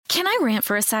Can I rant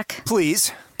for a sec?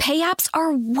 Please. Pay apps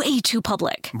are way too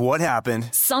public. What happened?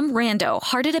 Some rando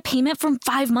hearted a payment from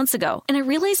 5 months ago, and I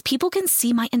realized people can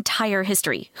see my entire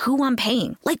history, who I'm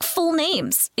paying, like full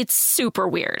names. It's super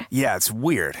weird. Yeah, it's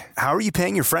weird. How are you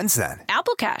paying your friends then?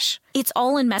 Apple Cash. It's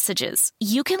all in messages.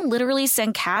 You can literally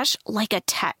send cash like a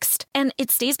text, and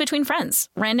it stays between friends.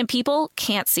 Random people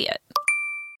can't see it.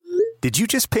 Did you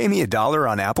just pay me $1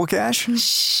 on Apple Cash?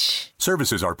 Shh.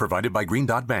 Services are provided by Green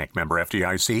Dot Bank. Member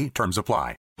FDIC. Terms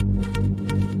apply.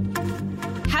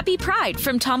 Happy Pride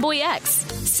from Tomboy X,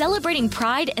 celebrating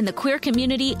pride and the queer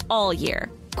community all year.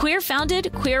 Queer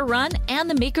founded, queer run, and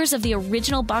the makers of the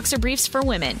original boxer briefs for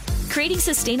women, creating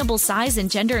sustainable size and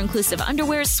gender inclusive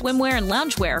underwear, swimwear, and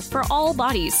loungewear for all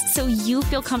bodies so you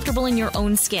feel comfortable in your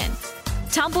own skin.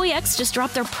 Tomboy X just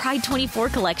dropped their Pride 24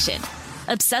 collection.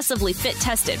 Obsessively fit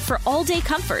tested for all day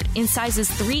comfort in sizes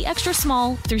 3 extra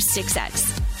small through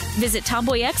 6X. Visit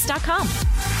tomboyx.com.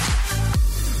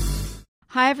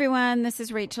 Hi, everyone. This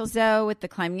is Rachel Zoe with the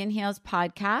Climbing in Heels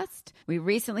podcast. We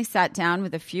recently sat down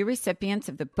with a few recipients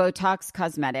of the Botox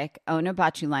Cosmetic,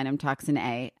 Onabotulinum Toxin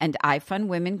A, and iFund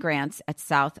Women grants at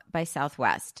South by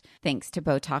Southwest, thanks to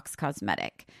Botox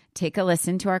Cosmetic. Take a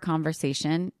listen to our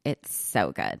conversation. It's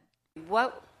so good.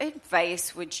 What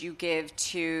advice would you give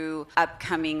to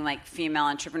upcoming female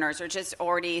entrepreneurs or just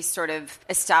already sort of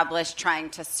established trying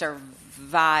to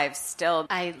survive still?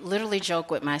 I literally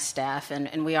joke with my staff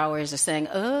and we always are saying,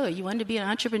 oh, you want to be an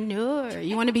entrepreneur?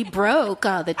 You want to be broke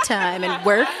all the time and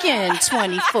working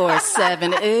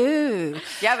 24/7. Ooh.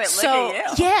 Yeah, but look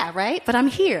at you. Yeah, right? But I'm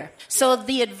here. So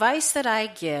the advice that I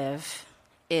give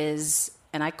is,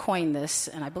 and I coined this,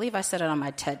 and I believe I said it on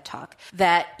my TED Talk,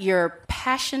 that your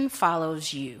passion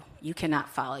follows you. You cannot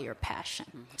follow your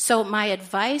passion. So my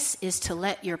advice is to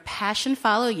let your passion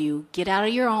follow you, get out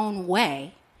of your own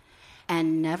way,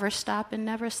 and never stop and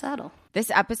never settle. This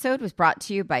episode was brought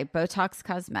to you by Botox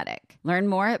Cosmetic. Learn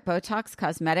more at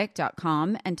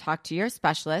BotoxCosmetic.com and talk to your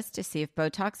specialist to see if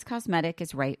Botox Cosmetic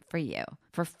is right for you.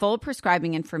 For full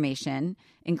prescribing information,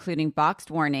 including boxed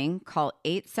warning, call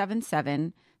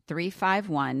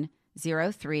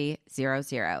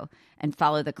 877-351-0300 and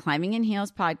follow the Climbing in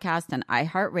Heels podcast on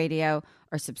iHeartRadio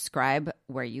or subscribe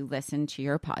where you listen to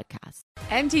your podcast.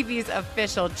 MTV's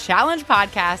official Challenge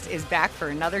podcast is back for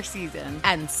another season.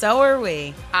 And so are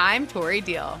we. I'm Tori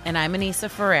Deal. And I'm Anissa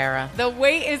Ferreira. The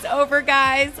wait is over,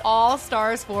 guys. All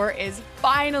Stars 4 is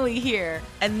finally here.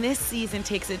 And this season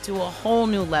takes it to a whole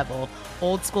new level.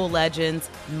 Old school legends,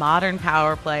 modern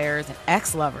power players, and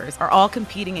ex-lovers are all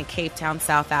competing in Cape Town,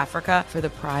 South Africa for the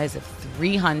prize of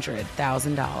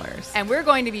 $300,000. And we're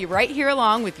going to be right here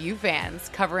along with you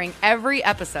fans, covering every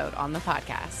episode on the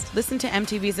podcast. Listen to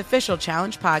MTV's official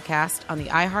Challenge podcast on the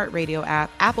iHeartRadio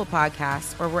app, Apple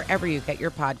Podcasts, or wherever you get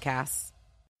your podcasts.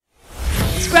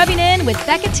 Scrubbing In with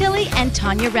Becca Tilley and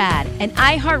Tanya Rad, an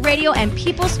iHeartRadio and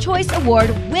People's Choice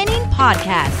Award-winning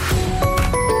podcast.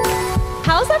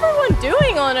 How's everyone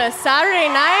doing on a Saturday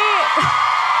night?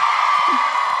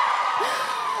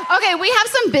 Okay, we have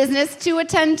some business to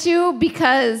attend to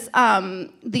because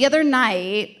the other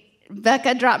night,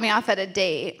 Becca dropped me off at a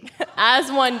date.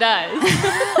 As one does.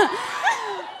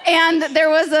 And there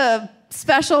was a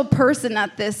special person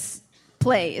at this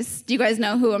place. Do you guys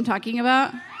know who I'm talking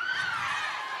about?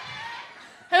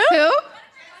 Who?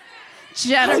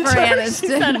 Jennifer Aniston. She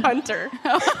said Hunter.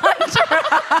 Hunter.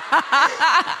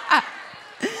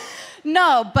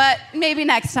 No, but maybe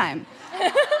next time.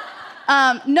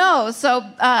 So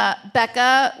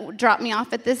Becca dropped me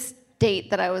off at this date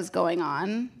that I was going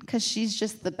on because she's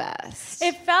just the best.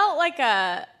 It felt like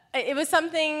it was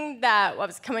something that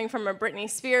was coming from a Britney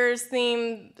Spears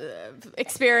themed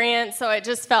experience, so it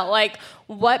just felt like,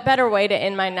 what better way to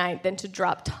end my night than to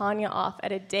drop Tanya off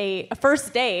at a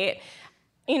first date,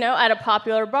 at a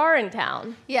popular bar in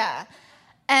town. Yeah.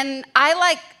 And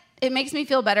it makes me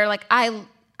feel better.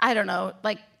 I don't know,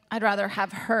 I'd rather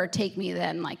have her take me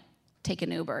than take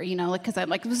an Uber, because I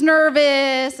was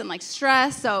nervous and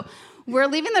stressed. So we're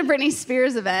leaving the Britney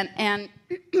Spears event and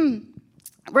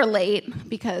we're late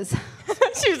because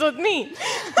she's with me.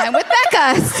 I'm with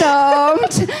Becca. So I'm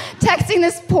texting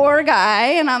this poor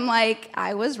guy and I'm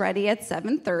I was ready at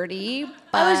 7:30.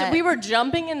 We were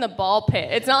jumping in the ball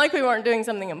pit. It's not like we weren't doing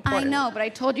something important. I know, but I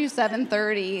told you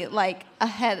 7:30,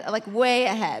 ahead, way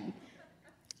ahead.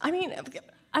 I mean,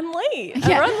 I'm late.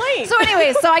 Yeah. I run late. So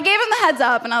anyway, I gave him the heads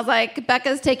up, and I was like,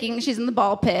 she's in the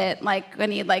ball pit. I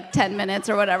need 10 minutes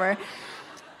or whatever.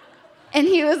 And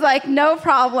he was like, no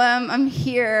problem, I'm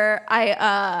here.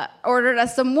 I ordered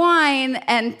us some wine,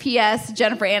 and P.S.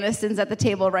 Jennifer Aniston's at the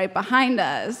table right behind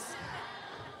us.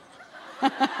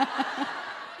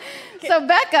 So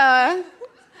Becca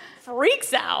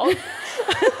freaks out.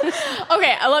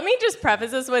 Okay, let me just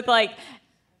preface this with, like,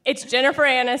 it's Jennifer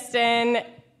Aniston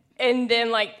and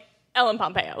then, like, Ellen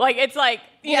Pompeo. Like, it's like,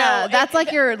 you know. That's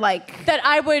like your, like, that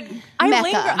I Mecca.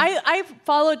 linger. I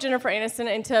followed Jennifer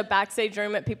Aniston into a backstage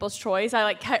room at People's Choice. I,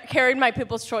 like, carried my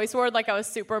People's Choice award like I was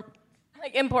super,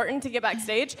 like, important to get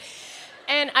backstage.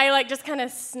 And I, like, just kind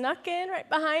of snuck in right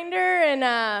behind her,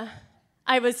 and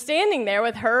I was standing there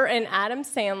with her and Adam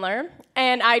Sandler,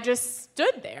 and I just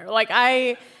stood there. Like,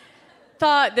 I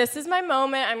thought, this is my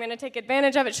moment. I'm going to take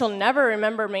advantage of it. She'll never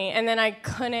remember me. And then I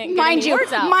couldn't get any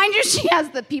words out. Mind you, she has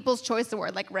the People's Choice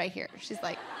Award, like, right here. She's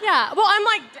like... Yeah, well,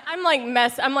 I'm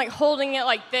like holding it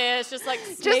like this, just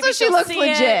maybe so she looks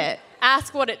legit. It,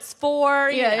 ask what it's for,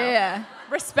 you know. Yeah.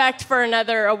 Respect for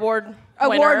another award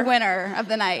winner of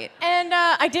the night. And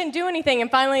I didn't do anything.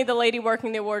 And finally, the lady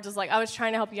working the awards was like, I was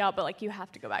trying to help you out, but, like, you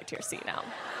have to go back to your seat now.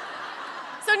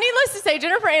 So needless to say,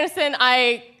 Jennifer Aniston,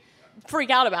 I freak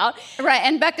out about. Right,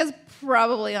 and Becca's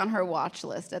probably on her watch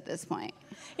list at this point.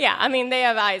 Yeah, I mean, they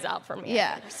have eyes out for me.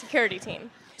 Yeah. Security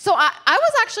team. So I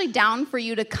was actually down for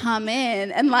you to come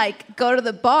in and, like, go to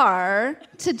the bar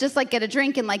to just, like, get a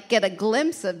drink and, like, get a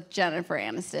glimpse of Jennifer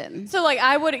Aniston. So, like,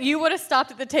 you would have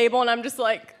stopped at the table, and I'm just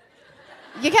like...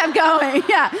 You kept going,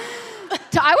 yeah.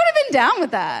 I would have been down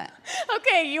with that.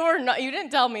 Okay, you didn't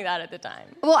tell me that at the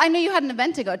time. Well, I knew you had an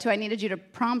event to go to. I needed you to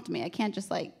prompt me. I can't just,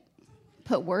 like,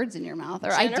 put words in your mouth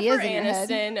or ideas in your head.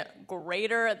 Jennifer Aniston,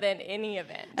 greater than any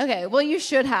event. Okay, well, you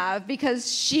should have,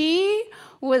 because she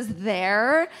was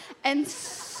there and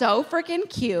so freaking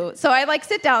cute. So I, like,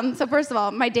 sit down. So first of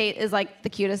all, my date is, like, the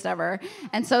cutest ever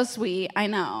and so sweet. I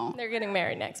know. They're getting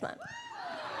married next month.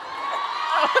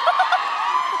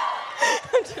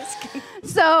 I'm just kidding.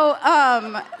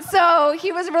 So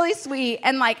he was really sweet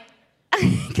and, like,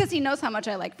 because he knows how much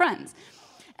I like Friends.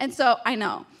 And so I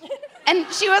know.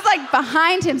 And she was, like,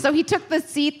 behind him. So he took the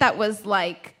seat that was,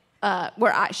 like,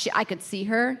 where I could see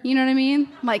her. You know what I mean?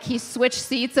 Like, he switched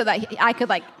seats so that I could,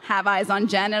 like, have eyes on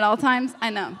Jen at all times. I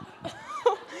know.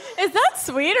 Is that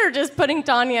sweet or just putting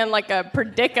Tanya in, like, a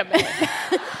predicament?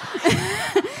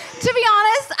 To be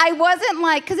honest, I wasn't,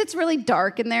 like, because it's really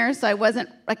dark in there, so I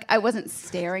wasn't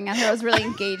staring at her. I was really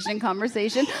engaged in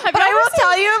conversation. But I will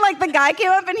tell you, like, the guy came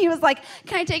up and he was like,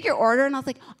 "Can I take your order?" And I was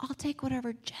like, "I'll take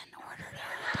whatever Jen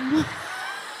ordered."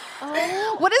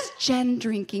 Oh. What is Jen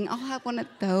drinking? I'll have one of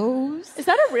those. Is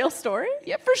that a real story?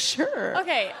 Yeah, for sure.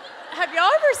 Okay, have y'all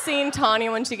ever seen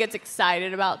Tanya when she gets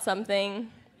excited about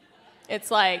something? It's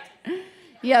like...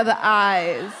 Yeah, the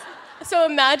eyes. So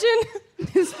imagine,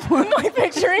 like,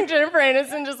 picturing Jennifer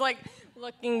Aniston just, like,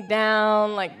 looking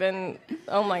down, like, then,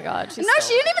 oh my God. She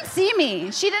didn't even see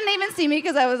me. She didn't even see me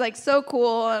because I was, like, so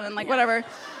cool and, like, whatever.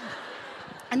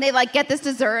 And they, like, get this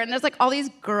dessert, and there's, like, all these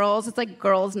girls. It's, like,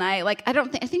 girls' night. Like, I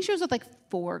think she was with, like,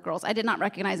 4 girls. I did not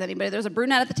recognize anybody. There was a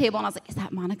brunette at the table, and I was like, is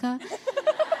that Monica?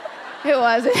 It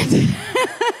wasn't.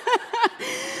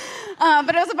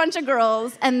 But it was a bunch of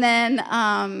girls, and then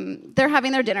they're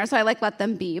having their dinner, so I, like, let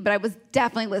them be, but I was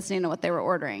definitely listening to what they were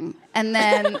ordering. And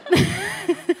then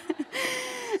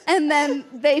and then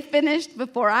they finished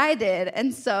before I did,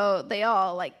 and so they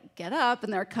all, like, get up,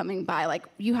 and they're coming by, like,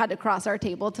 you had to cross our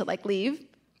table to, like, leave.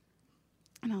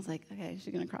 And I was like, okay,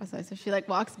 she's gonna cross us. So she, like,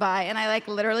 walks by, and I, like,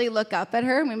 literally look up at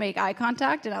her, and we make eye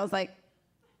contact, and I was like...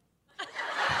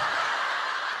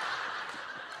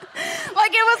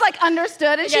 Like, it was, like,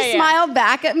 understood, and she smiled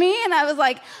back at me, and I was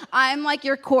like, I'm, like,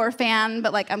 your core fan,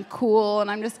 but, like, I'm cool, and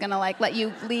I'm just gonna, like, let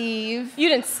you leave. You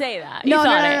didn't say that. No.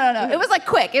 It was, like,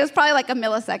 quick. It was probably, like, a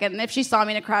millisecond, and if she saw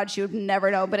me in a crowd, she would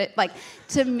never know, but it, like,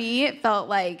 to me, it felt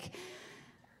like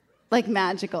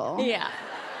magical. Yeah.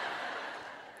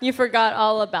 You forgot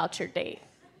all about your date.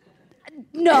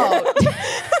 No.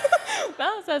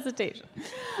 That was hesitation.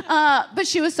 But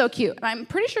she was so cute, and I'm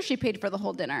pretty sure she paid for the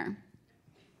whole dinner.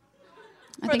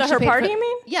 For her party, you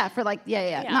mean? Yeah, for, like,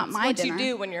 yeah, not my dinner. What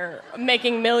you do when you're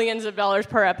making millions of dollars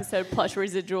per episode plus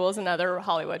residuals and other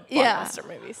Hollywood blockbuster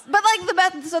movies. But, like,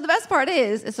 the best part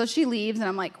is so she leaves, and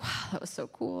I'm like, wow, that was so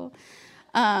cool.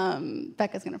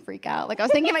 Becca's gonna freak out. Like, I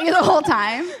was thinking about you the whole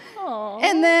time. Aww.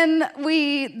 And then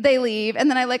they leave, and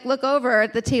then I, like, look over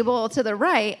at the table to the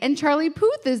right, and Charlie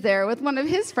Puth is there with one of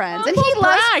his friends, and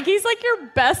he's like your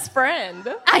best friend.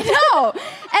 I know,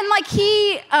 and, like,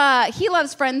 he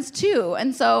loves Friends too,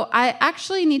 and so I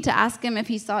actually need to ask him if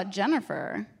he saw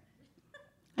Jennifer.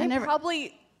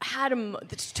 Probably had him.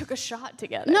 Just took a shot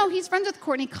together. No, he's friends with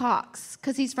Courtney Cox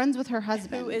because he's friends with her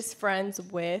husband. Who is friends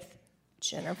with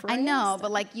Jennifer Aniston. I know,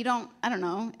 but, like, I don't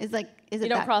know. Is it You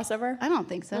don't cross over? I don't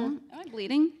think so. Am I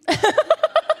bleeding?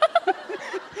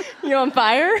 You on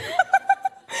fire?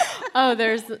 Oh,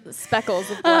 there's speckles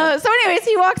of blood. So anyways,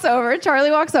 he walks over,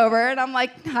 Charlie walks over, and I'm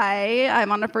like, hi,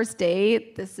 I'm on a first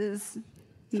date. This is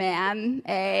man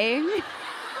A.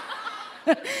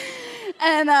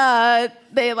 And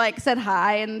they like said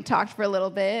hi and talked for a little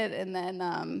bit, and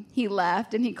then he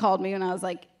left, and he called me when I was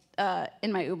like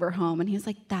in my Uber home, and he was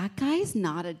like, that guy's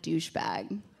not a douchebag.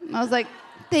 And I was like,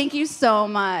 thank you so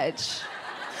much.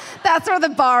 That's where the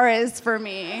bar is for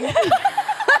me.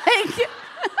 Like,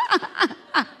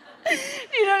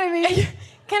 you know what I mean?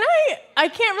 I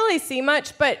can't really see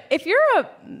much, but if you're a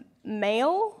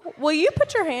male, will you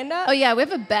put your hand up? Oh yeah, we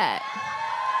have a bet.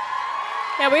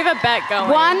 Yeah, we have a bet going.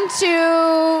 1,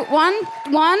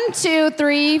 2,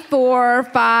 3, 4,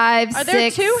 5, 6, Are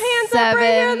there 2 hands up right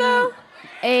here, though?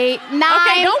 8, 9.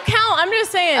 Okay, don't count. I'm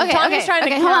just saying. Tanya's trying to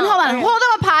count. Hold on. Hold them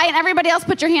up high, and everybody else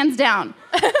put your hands down.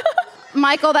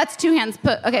 Michael, that's 2 hands.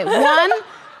 Okay, 1,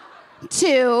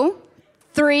 2,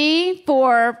 3,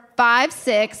 4, 5,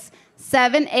 6,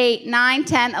 7, 8, 9,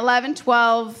 10, 11,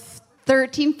 12,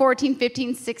 13, 14,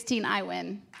 15, 16. I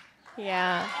win.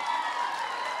 Yeah.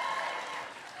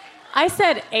 I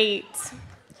said 8.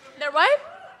 They're what?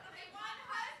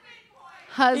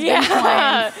 Husband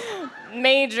points.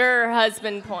 Major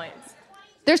husband points.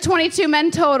 There's 22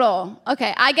 men total.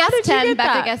 Okay, I guessed 10,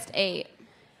 Becca guessed 8.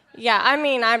 Yeah, I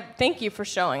mean, thank you for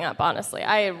showing up, honestly.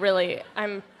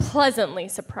 I'm pleasantly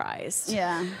surprised.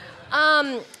 Yeah.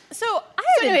 So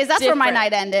anyways, that's where my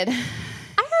night ended.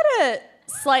 I had a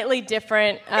slightly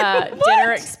different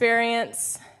dinner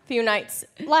experience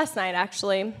last night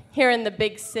actually, here in the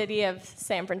big city of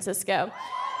San Francisco.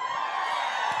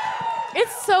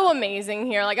 It's so amazing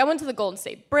here. Like, I went to the Golden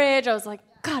State Bridge. I was like,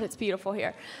 God, it's beautiful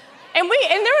here. And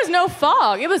there was no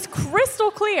fog. It was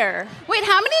crystal clear. Wait,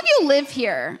 how many of you live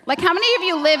here? Like, how many of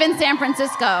you live in San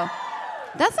Francisco?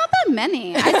 That's not that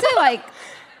many. I'd say like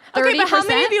 30%. Okay, but how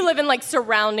many of you live in like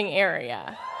surrounding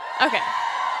area? Okay.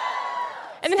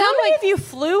 And then how many of you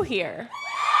flew here?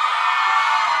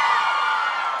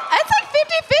 It's like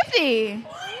 50-50.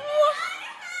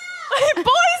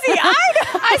 Boise,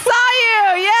 I saw you.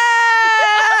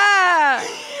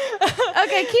 Yeah.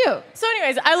 Okay, cute. So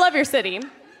anyways, I love your city,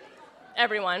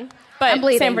 everyone. But I'm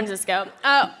bleeding. San Francisco.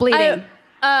 Bleeding.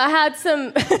 I had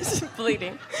some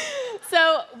bleeding.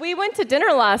 So we went to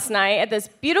dinner last night at this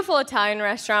beautiful Italian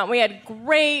restaurant. We had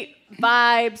great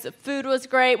vibes. The food was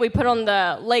great. We put on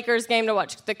the Lakers game to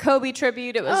watch the Kobe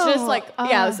tribute. It was just like,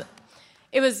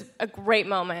 it was a great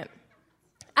moment.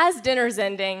 As dinner's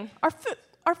ending, our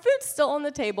food's still on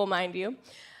the table, mind you.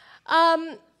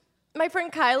 My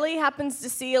friend Kylie happens to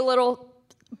see a little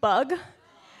bug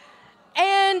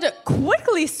and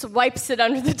quickly swipes it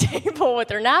under the table with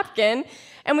her napkin.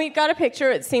 And we got a picture.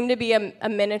 It seemed to be a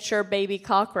miniature baby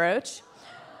cockroach.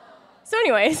 So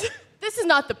anyways, this is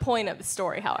not the point of the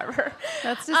story, however.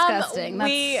 That's disgusting.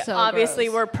 We That's so obviously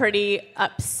gross. were pretty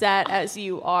upset, as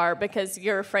you are, because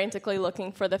you're frantically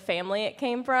looking for the family it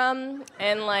came from.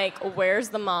 And like, where's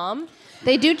the mom?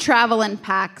 They do travel in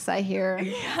packs, I hear.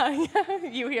 Yeah.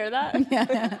 You hear that?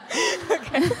 Yeah.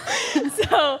 Okay.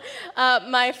 So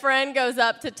my friend goes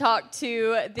up to talk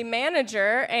to the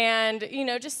manager and,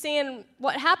 just seeing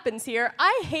what happens here.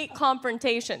 I hate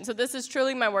confrontation, so this is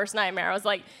truly my worst nightmare. I was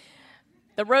like,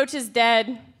 the roach is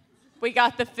dead. We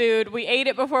got the food. We ate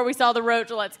it before we saw the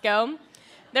roach. Let's go.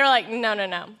 They're like,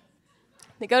 no.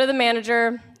 They go to the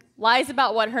manager, lies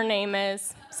about what her name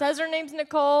is, says her name's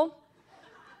Nicole.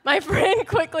 My friend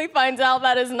quickly finds out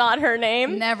that is not her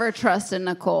name. Never trusted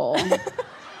Nicole.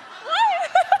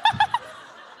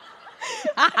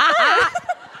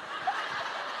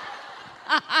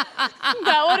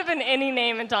 That would have been any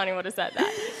name, and Tanya would have said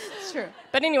that. It's true.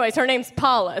 But anyways, her name's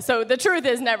Paula. So the truth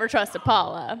is, never trusted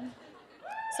Paula.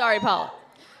 Sorry, Paula.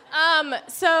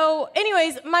 So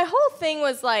anyways, my whole thing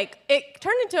was like, it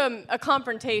turned into a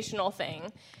confrontational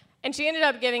thing. And she ended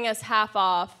up giving us half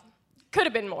off. Could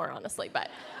have been more, honestly, but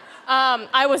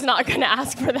I was not going to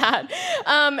ask for that.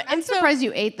 I'm surprised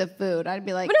you ate the food. I'd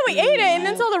be like, but no, we ate it and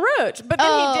then saw the roach. But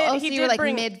then he did you were like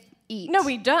bring mid-eat. No,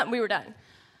 we were done.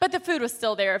 But the food was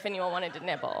still there if anyone wanted to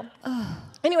nibble.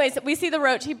 Anyways, we see the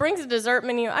roach. He brings a dessert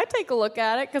menu. I take a look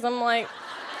at it because I'm like,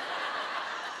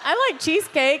 I like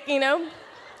cheesecake,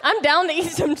 I'm down to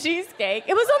eat some cheesecake.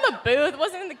 It was on the booth. It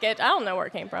wasn't in the kitchen. I don't know where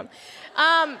it came from.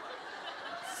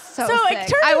 So it sick.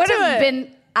 turned I would into have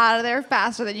been out of there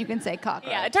faster than you can say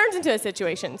cockroach. Yeah, it turns into a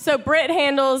situation. So Britt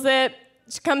handles it.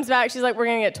 She comes back. She's like, we're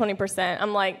going to get 20%.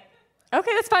 I'm like,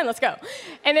 okay, that's fine. Let's go.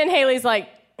 And then Haley's like,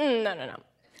 no.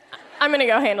 I'm going to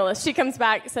go handle this. She comes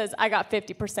back, says, I got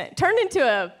 50%. Turned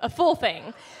into a full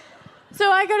thing. So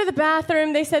I go to the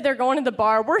bathroom. They said they're going to the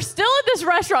bar. We're still at this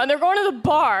restaurant. They're going to the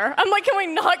bar. I'm like, can we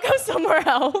not go somewhere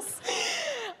else?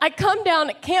 I come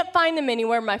down, can't find them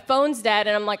anywhere. My phone's dead,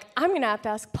 and I'm like, I'm going to have to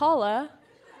ask Paula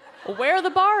where the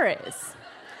bar is.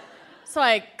 So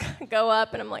I go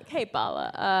up, and I'm like, hey,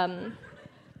 Paula,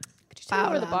 could you tell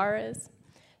me where the bar is?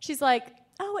 She's like,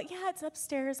 oh, yeah, it's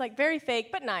upstairs, like very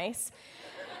fake, but nice.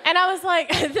 And I was like,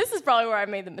 this is probably where I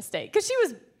made the mistake, because she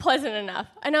was pleasant enough.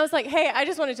 And I was like, hey, I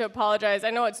just wanted to apologize. I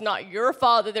know it's not your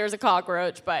fault that there's a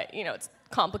cockroach, but, you know, it's a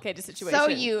complicated situation. So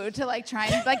you to, like, try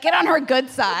and, like, get on her good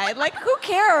side. Like, who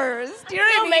cares? Do you know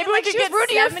what I mean? Maybe like, we could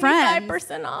get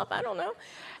 75% off. I don't know.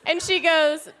 And she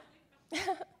goes...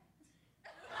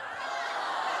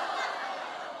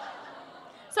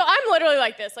 So I'm literally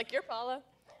like this, like, you're Paula.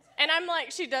 And I'm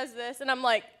like, she does this, and I'm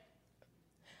like,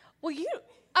 well,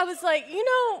 I was like, you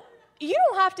know, you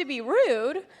don't have to be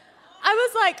rude. I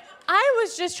was like, I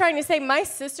was just trying to say my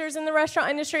sister's in the restaurant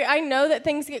industry. I know that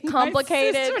things get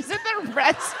complicated. My sister's in the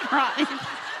restaurant.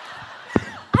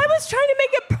 I was trying to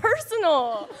make it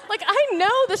personal. Like, I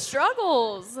know the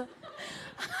struggles.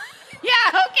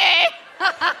 Yeah, okay.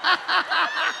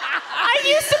 I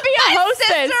used to be a hostess.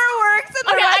 My sister works in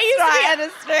the restaurant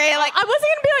industry. Like, I wasn't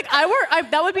gonna be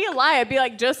like, that would be a lie. I'd be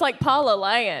like, just like Paula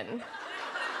lying.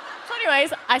 So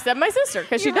anyways, I said my sister,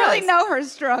 because she does. You really know her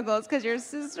struggles, because your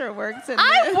sister works in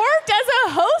I worked as a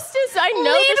hostess. I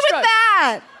know Lead the with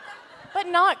that. But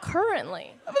not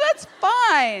currently. But that's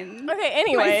fine. Okay,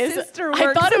 anyways, I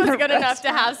thought it was good enough to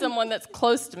have someone that's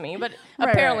close to me, but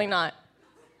apparently not.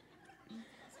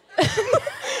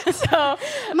 So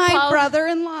my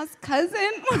brother-in-law's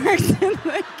cousin works in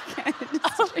the cat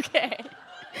industry. Okay.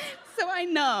 So I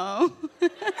know.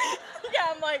 Yeah,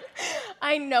 I'm like,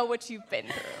 I know what you've been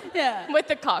through. Yeah. With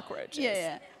the cockroaches.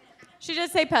 Yeah. She did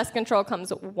say pest control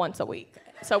comes once a week,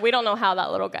 so we don't know how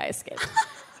that little guy escaped.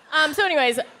 So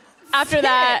anyways, after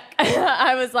that,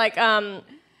 I was like,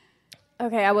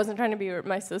 okay, I wasn't trying to be rude.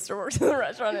 My sister works in the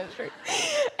restaurant industry.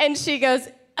 And she goes,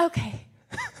 okay.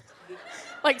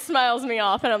 Like, smiles me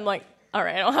off, and I'm like, all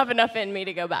right, I don't have enough in me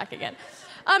to go back again.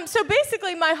 So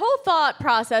basically, my whole thought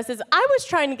process is I was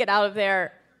trying to get out of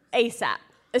there ASAP.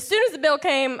 As soon as the bill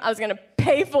came, I was going to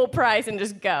pay full price and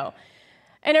just go.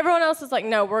 And everyone else was like,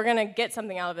 no, we're going to get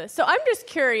something out of this. So I'm just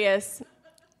curious,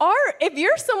 if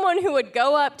you're someone who would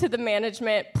go up to the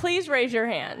management, please raise your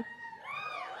hand.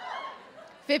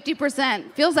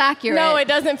 50%. Feels accurate. No, it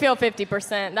doesn't feel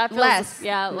 50%. That feels less.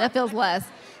 Yeah, that feels less.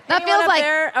 That feels like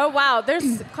there? Oh wow,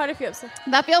 there's quite a few upstairs.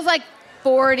 That feels like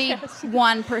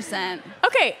 41%.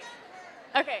 Okay.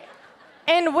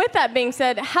 And with that being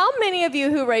said, how many of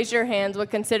you who raise your hands would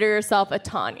consider yourself a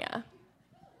Tanya?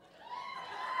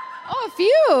 Oh, a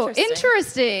few.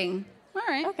 Interesting. All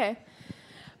right. Okay.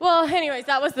 Well, anyways,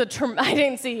 that was I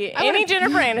didn't see any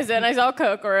Jennifer Aniston. I saw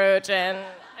Cockroach, and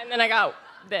then I got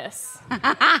this from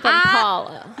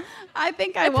Paula. I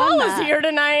think I won Paula's that. Here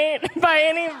tonight by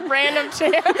any random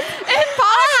chance. And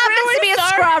Paula happens to be a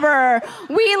scrubber.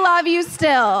 We love you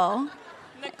still.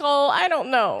 Nicole, I don't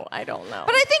know. But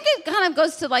I think it kind of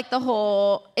goes to like the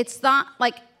whole, it's not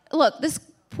like, look, this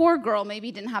poor girl maybe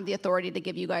didn't have the authority to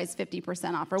give you guys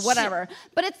 50% off or whatever.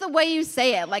 But it's the way you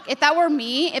say it. Like, if that were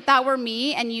me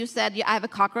and you said, I have a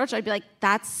cockroach, I'd be like,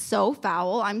 that's so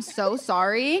foul. I'm so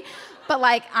sorry. But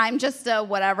like, I'm just a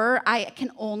whatever. I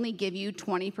can only give you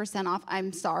 20% off.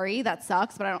 I'm sorry. That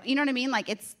sucks. But I don't, you know what I mean? Like,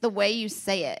 it's the way you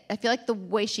say it. I feel like the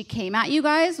way she came at you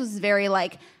guys was very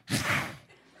like...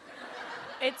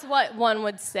 It's what one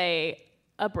would say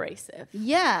abrasive.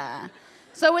 Yeah.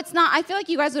 So it's not, I feel like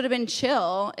you guys would have been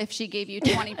chill if she gave you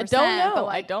 20%.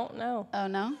 I don't know. Oh,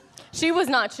 no? She was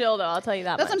not chill, though, I'll tell you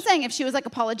that That's much. what I'm saying. If she was like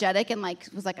apologetic and like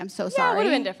was like, I'm so sorry. Yeah, it would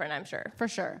have been different, I'm sure. For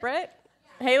sure. Britt?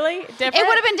 Haley? Different? It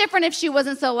would have been different if she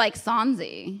wasn't so like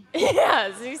Sanzi.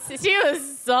 Yeah, she was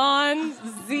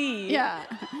Sanzi. Yeah.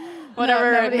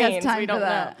 Whatever nobody it means, has time we don't for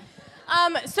that.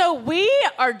 know. So we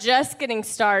are just getting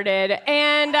started,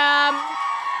 and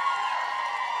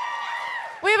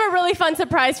we have a really fun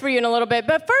surprise for you in a little bit.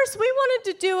 But first, we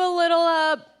wanted to do a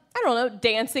little,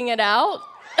 dancing it out.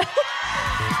 So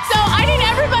I need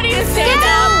everybody to stand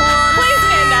up. Please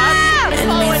stand up.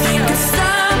 Nicole, when you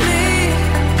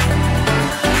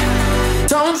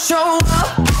don't show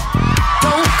up,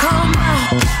 don't come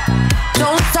out,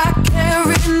 don't start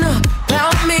caring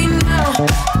about me now.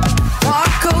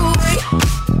 Walk away,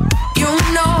 you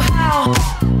know how.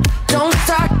 Don't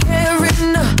start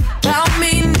caring about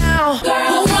me now.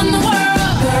 Who run the world?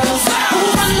 Girls. Who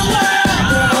run the world?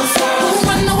 Girls. Who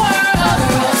run the world?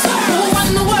 Girls. Who run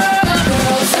the world?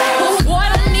 Girls. What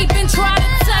a neat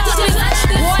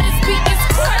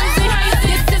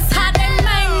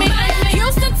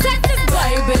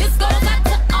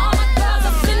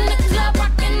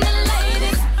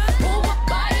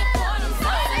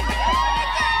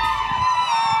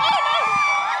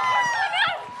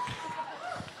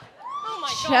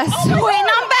Just waiting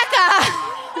on Becca.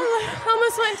 I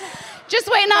almost went. Just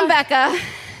waiting on Becca.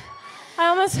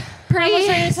 Pretty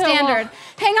ran into a standard. wall.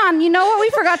 Hang on, you know what we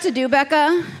forgot to do,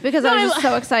 Becca? Because I was just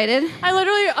so excited. I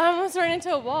almost ran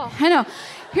into a wall. I know.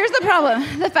 Here's the problem.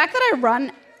 The fact that I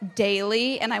run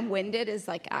daily and I'm winded is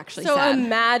like actually So sad.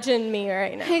 imagine me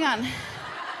right now. Hang on.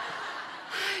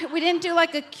 We didn't do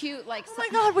like a cute like. Oh my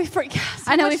God, we forgot.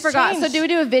 I know we forgot. So do we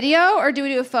do a video or do we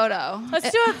do a photo? Let's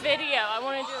do a video. I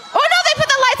want to do. Oh no, they put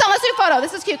the lights on. Let's do a photo.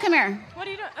 This is cute. Come here. What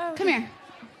are you doing? Oh, Come here.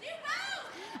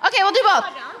 Okay, we'll do both.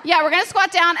 Yeah, we're gonna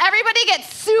squat down. Everybody get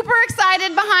super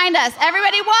excited behind us.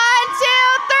 Everybody, 1, 2,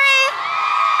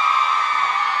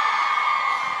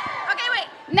 3. Okay, wait.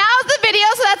 Now's the video,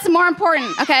 so that's more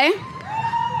important, okay?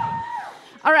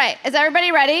 All right, is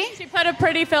everybody ready? She put a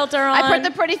pretty filter on. I put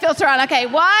the pretty filter on. Okay,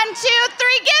 1, 2, 3,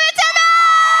 give it to me!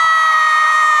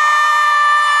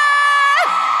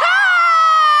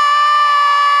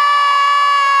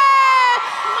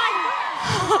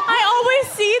 I always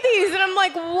see these, and I'm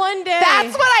like, one day.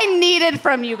 That's what I needed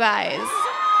from you guys.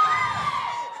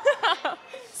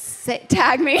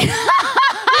 Tag me.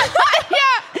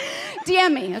 Yeah.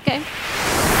 DM me, okay?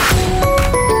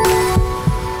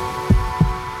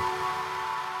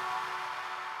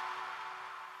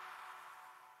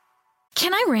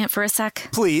 Can I rant for a sec?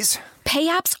 Please. Pay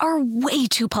apps are way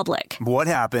too public. What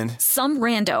happened? Some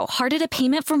rando hearted a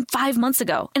payment from 5 months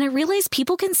ago, and I realized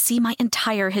people can see my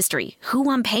entire history, who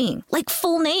I'm paying, like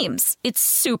full names. It's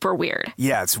super weird.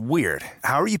 Yeah, it's weird.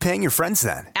 How are you paying your friends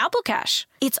then? Apple Cash.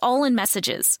 It's all in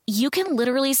messages. You can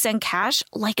literally send cash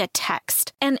like a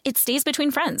text, and it stays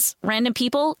between friends. Random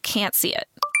people can't see it.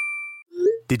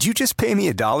 Did you just pay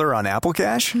me $1 on Apple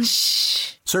Cash?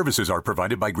 Shh. Services are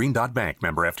provided by Green Dot Bank.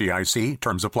 Member FDIC.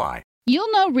 Terms apply.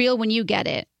 You'll know real when you get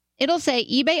it. It'll say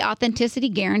eBay Authenticity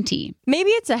Guarantee.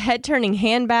 Maybe it's a head-turning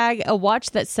handbag, a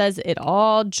watch that says it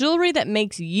all, jewelry that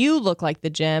makes you look like the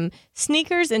gem,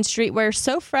 sneakers and streetwear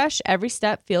so fresh every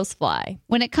step feels fly.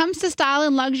 When it comes to style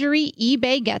and luxury,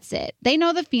 eBay gets it. They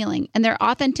know the feeling, and their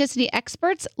authenticity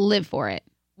experts live for it.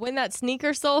 When that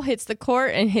sneaker sole hits the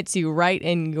court and hits you right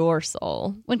in your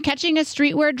soul. When catching a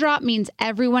streetwear drop means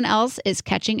everyone else is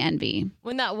catching envy.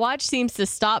 When that watch seems to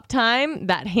stop time,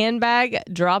 that handbag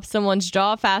drops someone's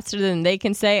jaw faster than they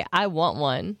can say, I want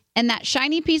one. And that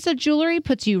shiny piece of jewelry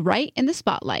puts you right in the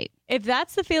spotlight. If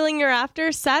that's the feeling you're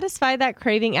after, satisfy that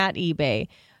craving at eBay.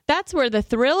 That's where the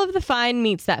thrill of the find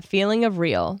meets that feeling of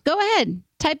real. Go ahead,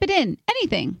 type it in,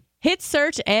 anything. Hit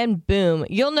search and boom,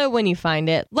 you'll know when you find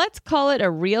it. Let's call it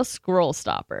a real scroll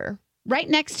stopper. Right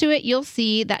next to it, you'll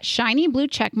see that shiny blue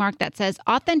check mark that says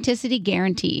Authenticity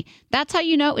Guarantee. That's how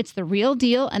you know it's the real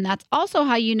deal, and that's also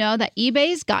how you know that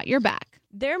eBay's got your back.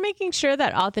 They're making sure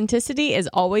that authenticity is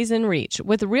always in reach,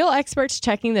 with real experts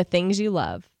checking the things you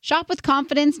love. Shop with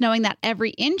confidence knowing that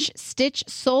every inch, stitch,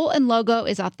 sole, and logo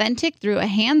is authentic through a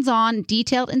hands-on,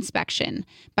 detailed inspection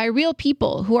by real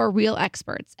people who are real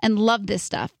experts and love this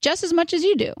stuff just as much as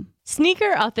you do.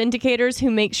 Sneaker authenticators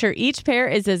who make sure each pair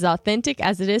is as authentic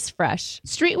as it is fresh.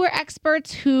 Streetwear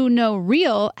experts who know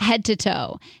real head to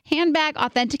toe. Handbag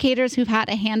authenticators who've had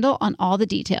a handle on all the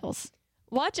details.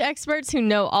 Watch experts who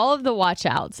know all of the watch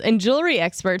outs, and jewelry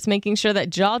experts making sure that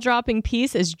jaw-dropping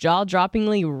piece is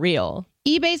jaw-droppingly real.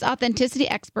 eBay's authenticity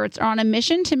experts are on a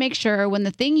mission to make sure when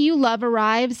the thing you love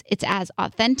arrives, it's as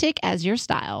authentic as your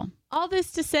style. All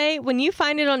this to say, when you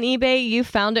find it on eBay, you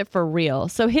found it for real.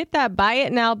 So hit that buy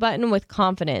it now button with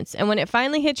confidence. And when it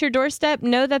finally hits your doorstep,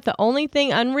 know that the only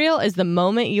thing unreal is the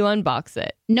moment you unbox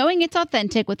it. Knowing it's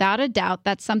authentic, without a doubt,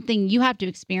 that's something you have to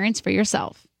experience for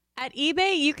yourself. At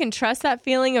eBay, you can trust that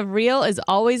feeling of real is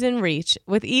always in reach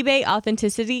with eBay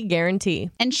Authenticity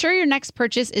Guarantee. Ensure your next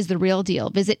purchase is the real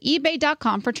deal. Visit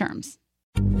ebay.com for terms.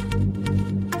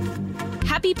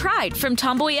 Happy Pride from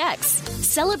Tomboy X,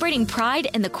 celebrating pride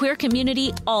and the queer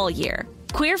community all year.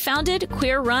 Queer founded,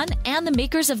 queer run, and the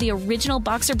makers of the original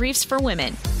boxer briefs for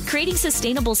women, creating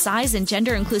sustainable size and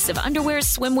gender inclusive underwear,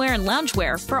 swimwear, and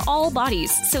loungewear for all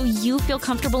bodies so you feel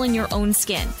comfortable in your own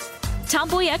skin.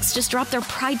 Tomboy X just dropped their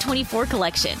Pride 24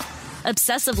 collection.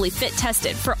 Obsessively fit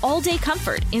tested for all day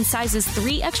comfort in sizes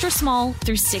 3 extra small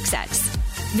through 6X.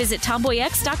 Visit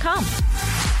tomboyx.com.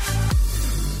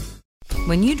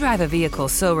 When you drive a vehicle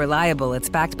so reliable it's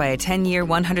backed by a 10-year,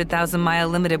 100,000-mile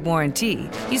limited warranty,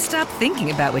 you stop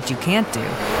thinking about what you can't do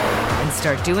and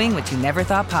start doing what you never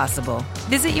thought possible.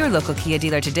 Visit your local Kia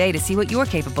dealer today to see what you're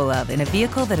capable of in a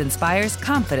vehicle that inspires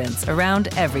confidence around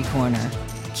every corner.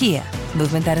 Kia,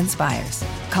 movement that inspires.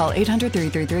 Call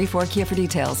 800-333-4KIA for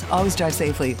details. Always drive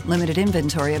safely. Limited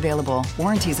inventory available.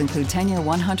 Warranties include 10-year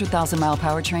 100,000-mile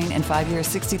powertrain and 5-year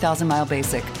 60,000-mile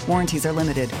basic. Warranties are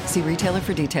limited. See retailer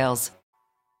for details.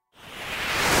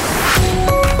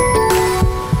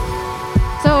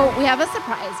 have a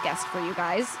surprise guest for you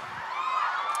guys.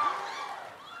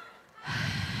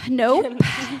 Nope.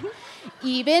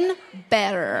 Even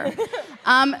better.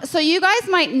 So you guys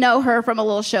might know her from a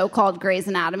little show called Grey's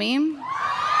Anatomy.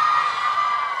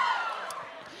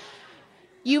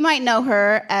 You might know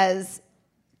her as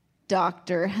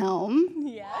Dr. Helm.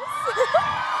 Yes.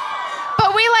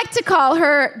 But we like to call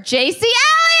her JC Elliott!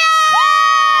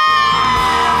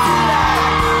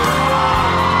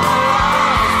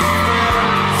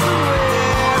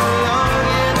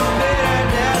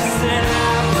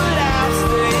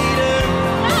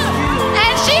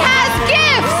 And she has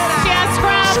gifts! She has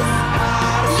scrubs.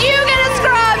 You get a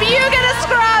scrub, you get a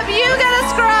scrub, you get a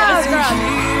scrub.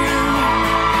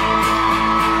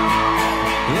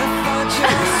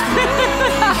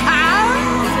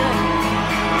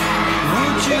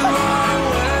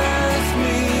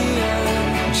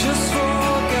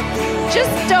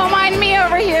 Just don't mind me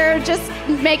over here, just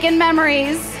making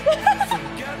memories.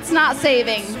 It's not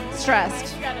saving.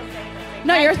 Stressed.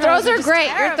 No, your throws are great.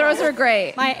 Your throws are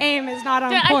great. My aim is not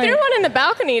on I point. threw one in the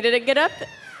balcony. Did it get up?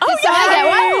 Oh,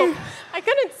 yeah. I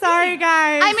couldn't. Sorry,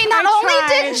 guys. I mean, not only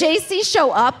did JC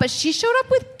show up, but she showed up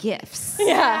with gifts.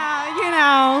 Yeah, you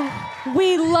know.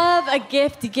 We love a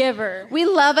gift giver. We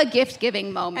love a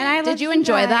gift-giving moment. And I love Did you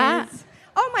enjoy that? guys.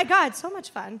 Oh my God, so much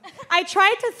fun. I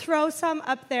tried to throw some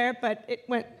up there, but it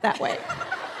went that way.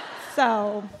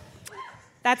 So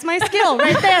that's my skill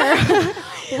right there.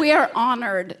 We are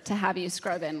honored to have you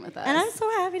scrub in with us. And I'm so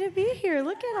happy to be here.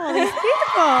 Look at all these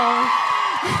people.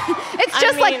 It's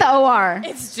just like the OR.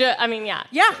 It's just, yeah.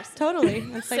 Yeah, totally.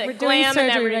 It's like we're doing glam surgery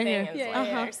and right everything here. is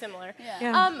very similar.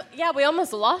 Yeah. We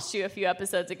almost lost you a few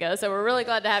episodes ago, so we're really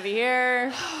glad to have you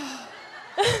here.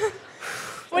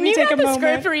 When you got the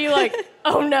script, were you like,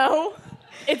 oh no,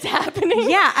 it's happening?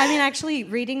 Yeah, actually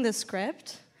reading the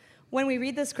script, when we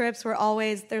read the scripts,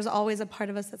 there's always a part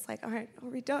of us that's like, all right, are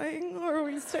we dying or are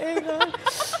we staying on?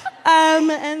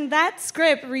 And that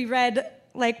script we read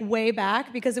like way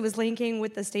back because it was linking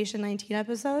with the Station 19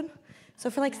 episode. So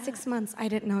for 6 months, I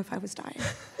didn't know if I was dying.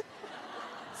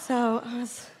 So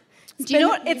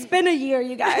it's been a year,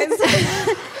 you guys.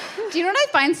 Do you know what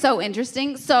I find so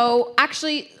interesting? So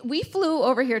actually, we flew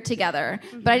over here together,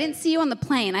 but I didn't see you on the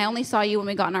plane. I only saw you when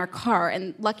we got in our car,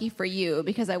 and lucky for you,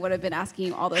 because I would have been asking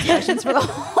you all those questions for the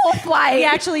whole flight. We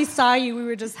actually saw you. We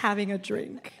were just having a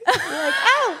drink. We're like,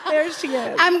 oh, there she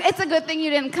is. It's a good thing you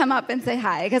didn't come up and say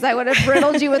hi, because I would have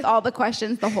riddled you with all the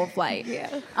questions the whole flight.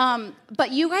 Yeah.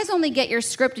 But you guys only get your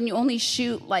script, and you only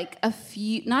shoot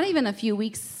not even a few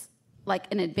weeks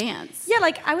in advance. Yeah,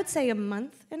 I would say a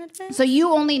month in advance. So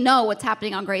you only know what's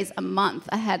happening on Grey's a month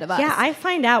ahead of us. Yeah, I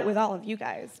find out with all of you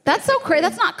guys. That's so crazy.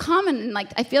 That's not common.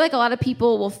 I feel like a lot of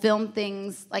people will film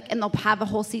things and they'll have a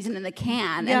whole season in the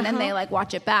can and then they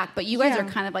watch it back. But you guys are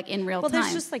kind of in real time. Well,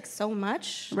 there's just so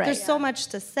much. Right. There's so much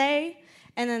to say.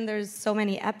 And then there's so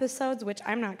many episodes, which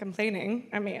I'm not complaining.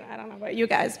 I don't know about you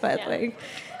guys, but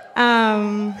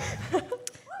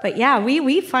but yeah,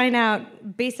 we find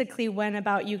out basically when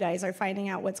about you guys are finding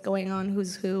out what's going on,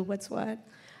 who's who, what's what.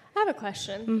 I have a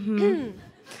question. Mm-hmm.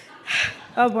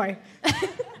 Oh boy.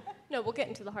 No, we'll get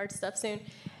into the hard stuff soon.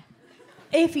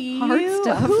 Hard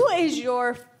stuff. Who is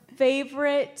your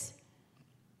favorite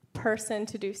person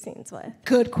to do scenes with?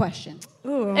 Good question.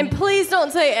 Ooh. And please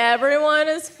don't say everyone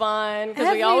is fun,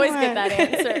 because we always get that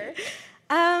answer.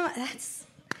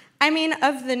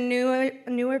 Of the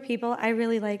newer people, I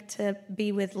really like to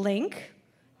be with Link.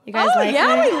 You guys we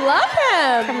love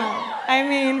him. Come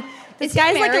on. This Is he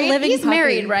guy's like a married? living He's puppy.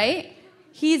 married, right?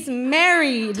 He's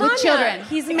married. With children.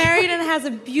 He's married and has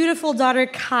a beautiful daughter,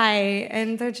 Kai,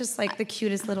 and they're just the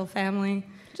cutest little family.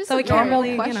 Just so a we can't normal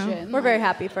really, question. We're very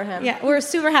happy for him. Yeah, we're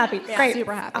super happy. Yeah, Great.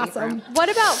 super happy. Awesome. What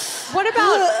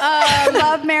about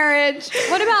love marriage?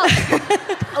 What about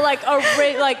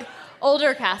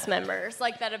older cast members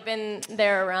that have been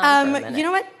there around for a minute? You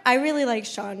know what? I really like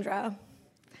Chandra.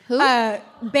 Who?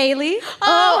 Bailey.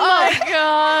 Oh my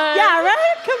God. Yeah,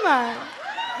 right? Come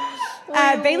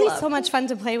on. Bailey's so much fun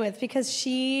to play with because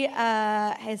she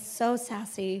is so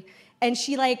sassy and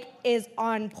she is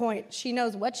on point. She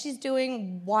knows what she's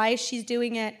doing, why she's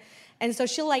doing it, and so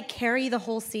she'll carry the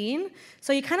whole scene.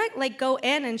 So you kind of go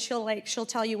in and she'll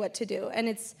tell you what to do, and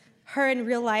it's her in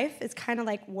real life is kind of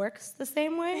works the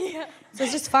same way. Yeah. So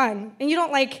it's just fun. And you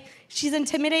don't she's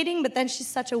intimidating, but then she's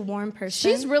such a warm person.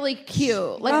 She's really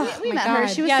cute. We met her.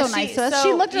 She was so nice to us. So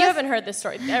she looked at you us. haven't heard this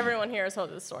story. Everyone here has heard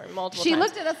this story multiple times. She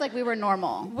looked at us like we were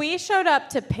normal. We showed up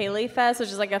to Paley Fest, which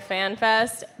is a fan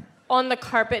fest, on the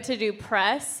carpet to do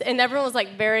press, and everyone was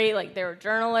very they were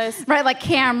journalists. Right,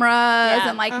 cameras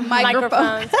and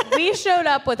microphones. We showed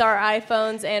up with our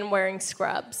iPhones and wearing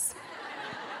scrubs.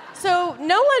 So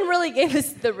no one really gave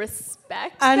us the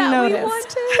respect that we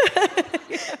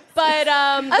wanted. But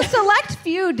a select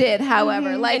few did,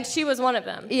 however. Like, and she was one of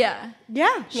them. Yeah.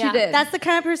 Yeah, she did. That's the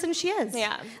kind of person she is.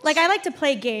 Yeah. Like, I like to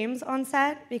play games on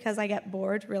set because I get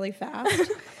bored really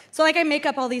fast. So, like, I make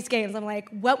up all these games. I'm like,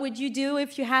 what would you do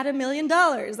if you had $1 million?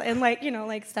 And, like, you know,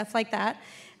 like, stuff like that.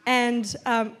 And,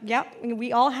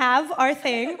 we all have our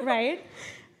thing, right?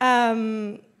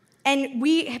 And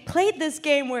we played this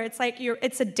game where it's like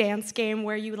it's a dance game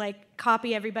where you like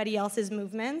copy everybody else's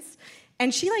movements.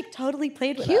 And she like totally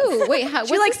played with us. Wait, how?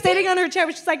 She like sitting on her chair,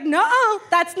 but she's like, no,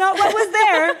 that's not what was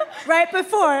there right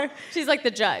before. She's like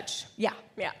the judge. Yeah.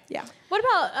 What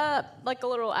about like a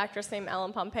little actress named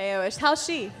Ellen Pompeo-ish? How's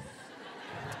she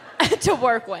to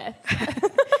work with?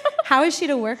 How is she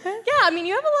to work with? Yeah, I mean,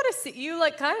 you have a lot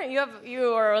of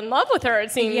you are in love with her.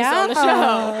 It seems on the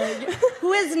show.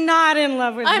 Who is not in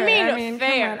love with her? I mean,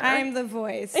 fair. Come on. I'm the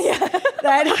voice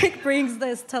that like brings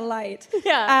this to light.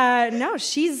 Yeah. No,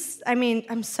 she's. I mean,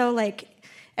 I'm so like.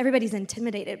 Everybody's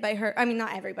intimidated by her. I mean,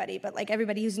 not everybody, but like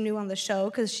everybody who's new on the show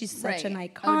because she's such an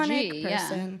iconic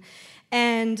person,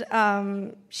 and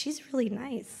she's really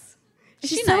nice.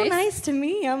 She's so nice to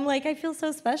me. I'm like, I feel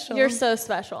so special. You're so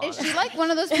special. Is she like one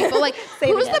of those people, like,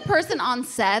 who's the person on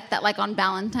set that, like, on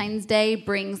Valentine's Day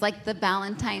brings, like, the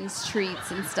Valentine's treats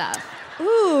and stuff?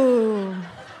 Ooh.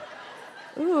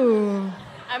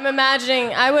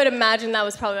 I would imagine that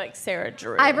was probably, like, Sarah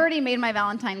Drew. I've already made my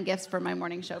Valentine gifts for my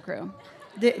morning show crew.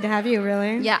 Have you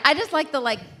really? Yeah, I just like the,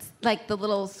 like the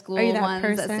little school Are you that ones.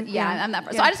 person? Yeah, I'm that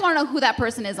person. So I just want to know who that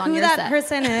person is on your set. Who that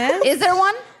person is? Is there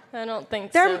one? I don't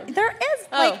think There so. is.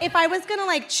 Like, if I was gonna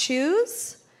like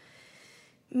choose,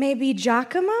 maybe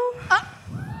Giacomo.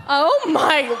 Oh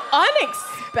my,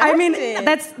 unexpected. I mean,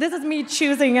 this is me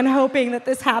choosing and hoping that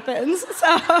this happens.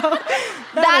 So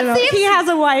that seems. He has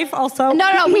a wife also.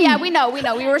 No. We know.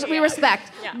 We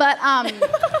respect. Yeah. But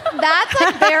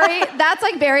that's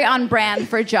like very on brand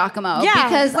for Giacomo. Yeah,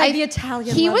 because like the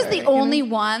Italian. He was lover, the only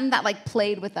one that like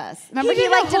played with us. Remember, he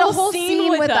did a whole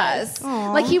scene with us.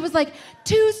 Aww. Like he was like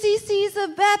 2 cc's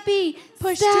of Beppy.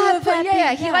 Push to a Beppy.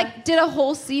 Yeah. He like did a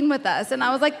whole scene with us, and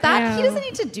I was like, that he doesn't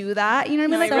need to do that. You know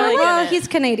what I mean? No, really well, he's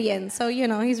Canadian, so you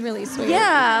know he's really sweet.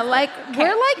 Yeah, like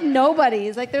we're like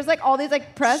nobodies. Like there's like all these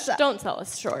like press. Don't sell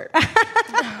us short.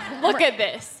 Look at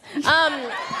this. Anyways,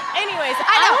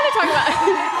 I want to talk about.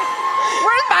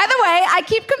 By the way, I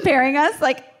keep comparing us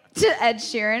like to Ed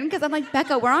Sheeran because I'm like,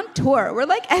 Becca, we're on tour. We're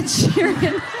like Ed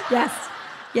Sheeran.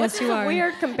 Yes, you are.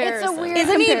 Weird comparison. It's a weird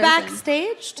Isn't comparison. he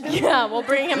backstaged? Yeah, we'll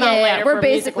bring him out later. We're for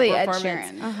basically musical Ed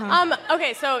performance. Sheeran.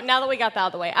 Okay, so now that we got that out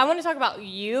of the way, I want to talk about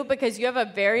you because you have a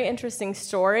very interesting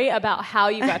story about how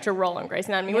you got your role in Grey's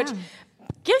Anatomy, which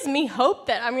gives me hope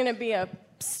that I'm going to be a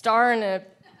star in a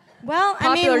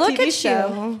popular look TV at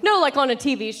show. you. No, like on a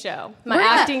TV show. My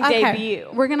acting debut.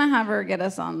 We're gonna have her get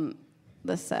us on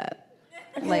the set.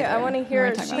 Okay, later. I want to hear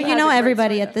it. But you know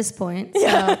everybody at this point,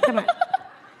 so come on.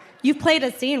 You've played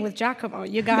a scene with Giacomo.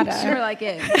 You gotta. Sure, like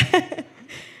it.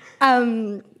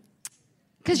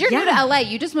 Because you're new to LA.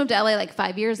 You just moved to LA like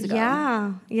 5 years ago.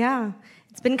 Yeah.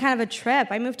 It's been kind of a trip.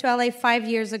 I moved to LA 5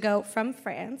 years ago from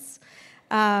France.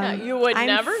 You would I'm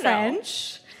never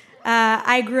French.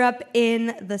 I grew up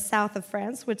in the south of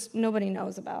France, which nobody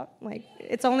knows about. Like,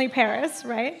 it's only Paris,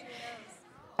 right?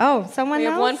 Oh, someone knows?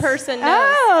 We have one person knows.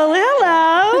 Oh,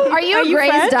 hello. Are you a Grey's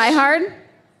French? diehard?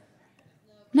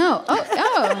 No.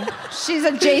 Oh. She's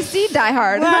a JC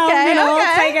diehard. Well, okay.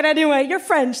 I'll take it anyway. You're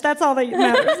French. That's all that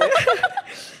matters.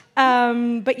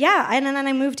 But yeah, and then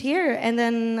I moved here, and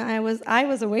then I was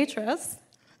a waitress.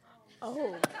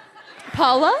 Oh.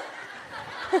 Paula?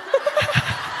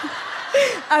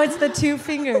 Oh, it's the 2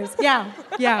 fingers. Yeah.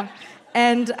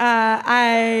 And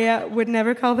I would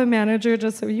never call the manager,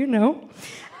 just so you know.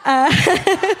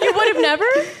 You would have never?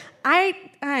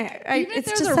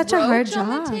 It's just such a hard job.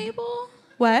 On the table?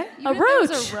 What? A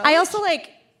roach. I also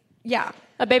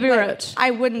a baby roach.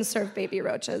 I wouldn't serve baby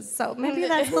roaches, so maybe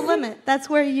that's the limit. That's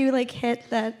where you like hit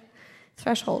that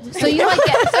threshold. So you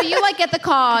get the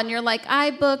call and you're like,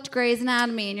 I booked Grey's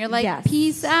Anatomy, and you're like,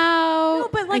 peace out. No,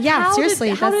 but like, Yeah, how seriously,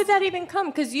 How did that even come?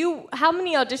 Because how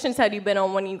many auditions had you been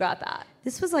on when you got that?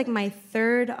 This was like my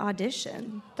 3rd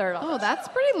audition. Oh, that's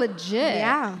pretty legit.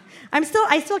 Yeah,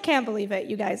 I still can't believe it,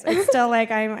 you guys. It's still like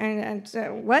I'm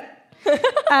what?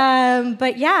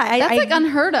 But yeah, that's like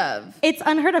unheard of. It's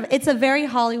unheard of. It's a very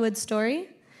Hollywood story,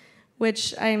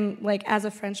 which I'm like, as a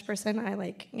French person, I'm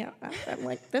like,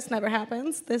 this never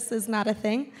happens. This is not a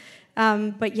thing.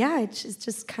 But yeah, it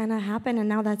just kind of happened, and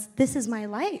now this is my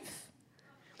life.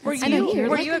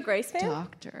 Were you a Grace fan?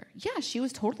 Doctor. Yeah, she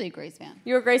was totally a Grace fan.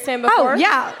 You were a Grace fan before? Oh,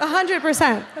 yeah,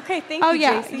 100%. Okay, thank Oh, you,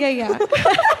 yeah, JC. yeah.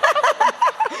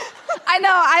 I know.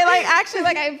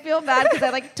 I feel bad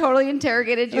because I totally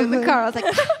interrogated you in the car. I was like,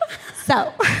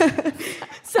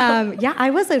 yeah, I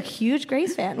was a huge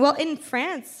Grace fan. Well, in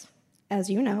France, as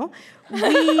you know,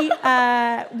 we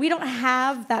don't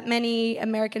have that many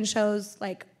American shows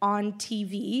on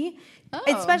TV,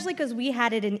 especially because we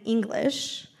had it in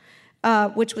English,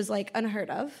 which was unheard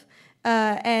of,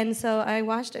 and so I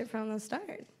watched it from the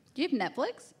start. Do you have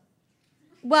Netflix?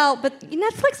 Well, but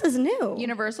Netflix is new.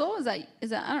 Universal? Is that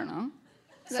I don't know.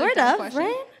 Sort of,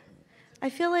 right? I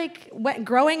feel like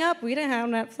growing up, we didn't have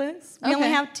Netflix. We only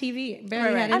have TV.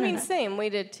 Barely had internet. I mean, same. We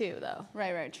did too, though.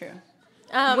 Right, true.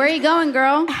 Where are you going,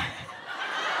 girl?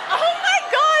 Oh my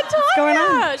God, Tanya! What's going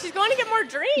on? She's going to get more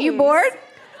drinks. You bored?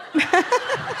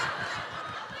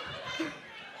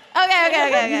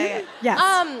 Okay.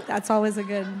 Yes, that's always a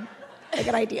good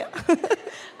idea.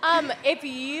 If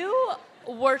you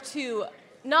were to,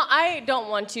 I don't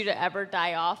want you to ever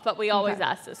die off, but we always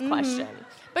ask this question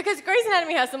because Grey's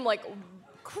Anatomy has some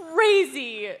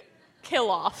crazy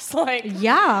kill-offs.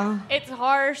 Yeah, it's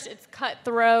harsh, it's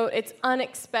cutthroat, it's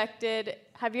unexpected.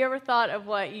 Have you ever thought of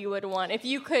what you would want if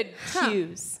you could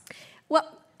choose?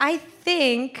 Well, I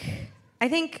think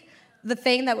the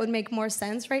thing that would make more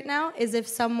sense right now is if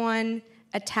someone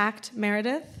attacked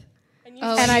Meredith and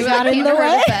I got in the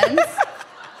way.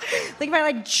 If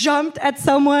I jumped at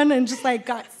someone and just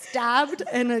got stabbed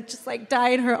and it just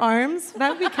died in her arms, that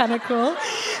would be kind of cool.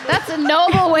 That's a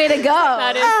noble way to go.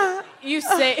 That is, you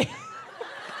say.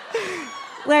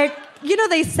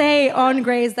 They say on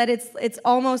Grey's that it's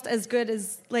almost as good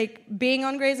as being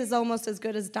on Grey's is almost as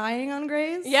good as dying on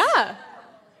Grey's. Yeah,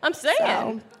 I'm saying.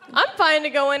 So. I'm fine to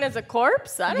go in as a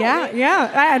corpse. I don't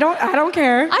I don't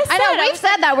care. I know we've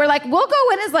said that. We're we'll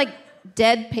go in as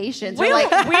dead patients. Wheel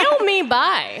me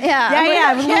by.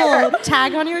 Yeah. With a little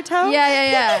tag on your toe.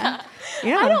 Yeah.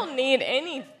 I don't need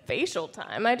any facial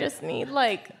time. I just need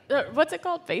what's it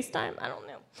called? FaceTime? I don't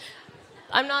know.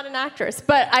 I'm not an actress,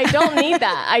 but I don't need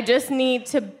that. I just need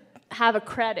to have a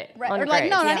credit. Right. On Or Grace.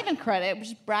 not even credit,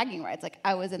 just bragging rights.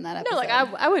 I was in that episode.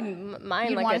 No, I wouldn't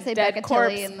mind You'd a say dead Becca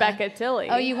corpse Tilly Becca Tilly.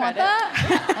 Oh, you want credit.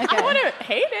 that? Okay. I wouldn't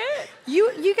hate it.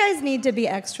 You guys need to be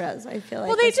extras, I feel like.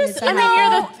 Well, they just,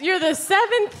 you're the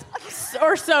seventh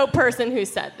or so person who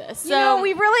said this. So.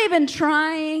 We've really been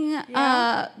trying.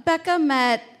 Yeah. Becca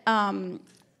met,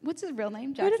 what's his real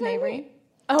name? Jackson Avery.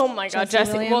 Oh my God,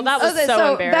 Jesse. Williams. Well, that was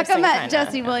so embarrassing. Becca met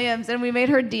Jesse Williams, and we made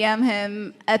her DM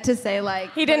him to say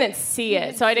he didn't see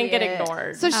it, so I didn't get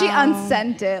ignored. So she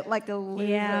unsent it like a loser.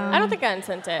 Yeah. I don't think I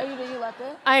unsent it. Oh, you left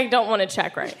it? I don't want to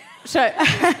check right. Should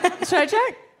I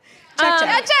check?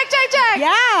 Check.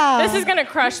 Yeah. This is gonna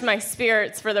crush my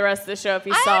spirits for the rest of the show if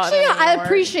he saw it. I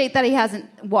appreciate that he hasn't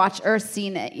watched or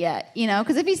seen it yet.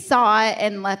 Because if he saw it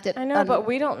and left it, I know, but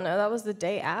we don't know. That was the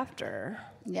day after.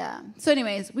 Yeah. So,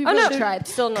 anyways, we really tried.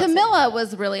 Camilla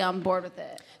was really on board with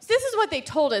it. So this is what they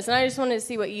told us, and I just wanted to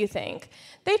see what you think.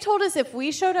 They told us if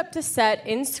we showed up to set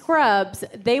in scrubs,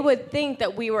 they would think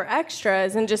that we were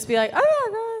extras and just be like, "Oh,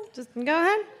 no, just go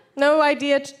ahead." No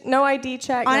ID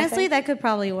check. Honestly, that could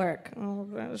probably work.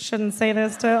 I shouldn't say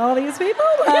this to all these people,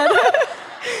 but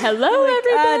hello,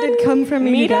 everybody. Did come from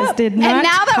me. You guys did not. And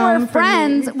now that we're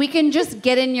friends, we can just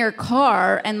get in your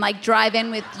car and drive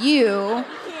in with you.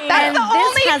 That's the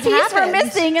only piece we're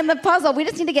missing in the puzzle. We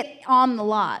just need to get on the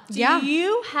lot. Do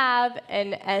you have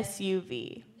an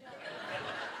SUV?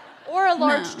 Or a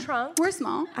large trunk? We're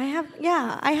small. I have.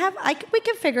 We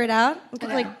can figure it out. We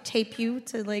could tape you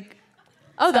to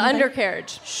Oh, the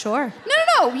undercarriage. Sure.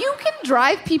 No. You can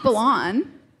drive people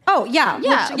on. Oh, yeah.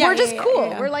 We're just cool.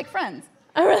 Yeah. We're like friends.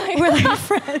 We're like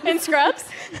friends. In scrubs?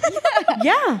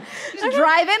 Yeah. Just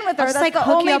drive in with her. That's the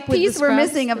only piece we're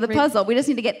missing of the puzzle. We just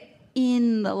need to get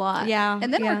in the lot. Yeah.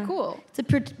 And then we're cool. It's a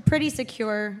pretty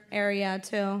secure area,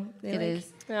 too. It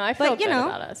is. No, I feel good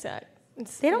about us. Yeah.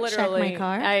 They don't check my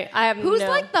car. I have Who's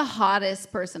the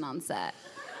hottest person on set?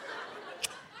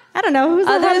 I don't know. Who's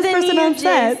the hottest person on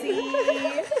set?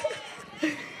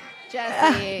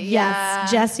 Jesse.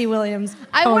 Yes, Jesse Williams.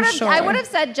 I would have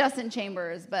said Justin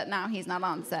Chambers, but now he's not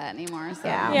on set anymore. So.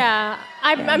 Yeah.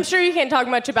 I'm sure you can't talk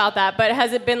much about that, but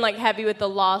has it been heavy with the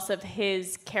loss of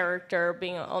his character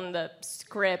being on the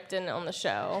script and on the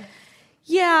show?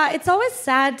 Yeah, it's always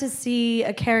sad to see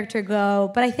a character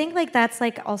go, but I think that's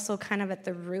also kind of at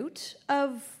the root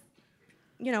of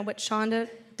what Shonda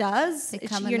does.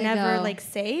 You're never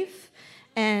safe.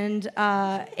 And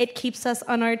it keeps us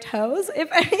on our toes, if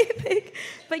anything.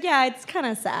 But yeah, it's kind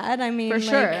of sad. I mean, for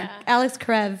sure. Alex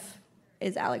Karev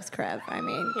is Alex Karev. I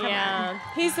mean, come Yeah, on.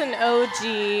 he's an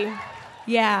OG.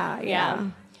 Yeah.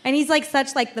 And he's like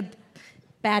such like the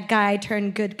bad guy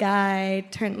turned good guy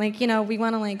turned like, we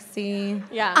want to like see.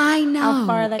 Yeah. I know. How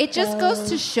far that it just goes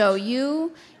to show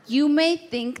you may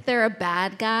think they're a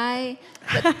bad guy,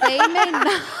 but they may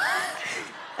not.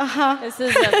 This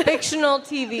is a fictional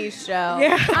TV show.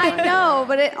 Yeah. I know,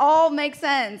 but it all makes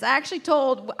sense. I actually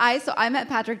I met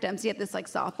Patrick Dempsey at this like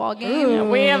softball game.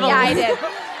 Ooh. We have I did.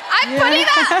 I'm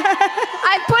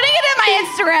putting it in my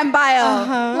Instagram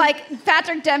bio, like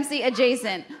Patrick Dempsey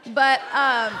adjacent. But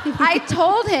I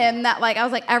told him that I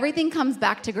was like, everything comes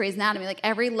back to Grey's Anatomy. Like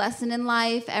every lesson in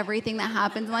life, everything that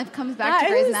happens in life comes back to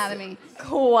Grey's Anatomy.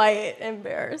 Quite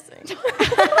embarrassing. Because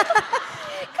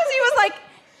he was like,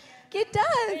 it does,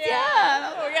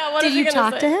 yeah. Oh, yeah. What Did is he you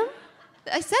gonna talk say? to him?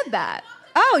 I said that.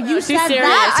 Oh, you she's said serious.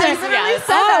 that? I literally said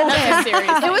that. That's a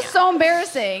serious It was so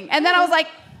embarrassing. And then I was like,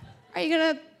 are you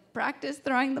going to practice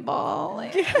throwing the ball?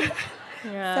 Like,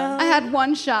 Yeah. I had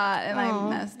one shot and I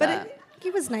messed up. He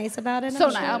was nice about it. So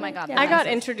I'm nice. sure. Oh my God. Yeah. I got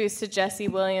introduced to Jessie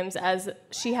Williams as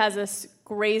she has a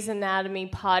Grey's Anatomy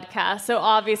podcast. So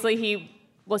obviously he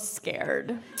was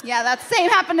scared. Yeah, that same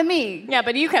happened to me. Yeah,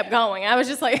 but you kept going. I was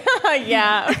just like,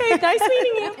 yeah, okay, nice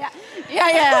meeting you. Yeah,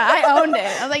 I owned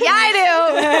it. I was like, yeah, I do.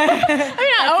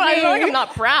 I feel like I'm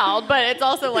not proud, but it's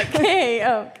also like, hey,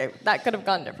 okay, that could have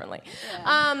gone differently.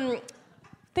 Yeah.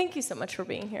 Thank you so much for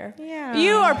being here. Yeah.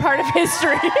 You are part of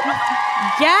history.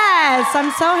 Yes,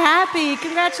 I'm so happy.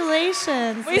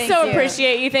 Congratulations. We so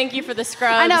appreciate you. Thank you for the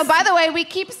scrubs. I know. By the way, we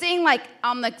keep seeing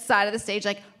on the side of the stage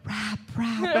rap,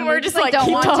 and we're just don't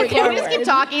keep want talking. to. Yeah, we just keep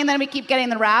talking, and then we keep getting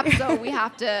the rap. So we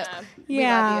have to. We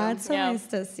love you. It's so nice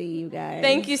to see you guys.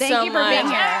 Thank you so much. Thank you for being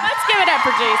here. Let's give it up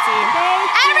for JC.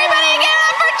 Everybody, give it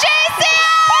up for JC!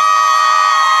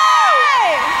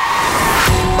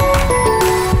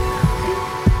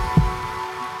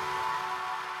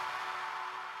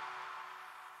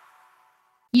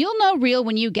 You'll know real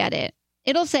when you get it.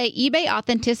 It'll say eBay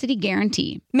Authenticity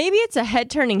Guarantee. Maybe it's a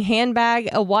head-turning handbag,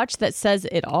 a watch that says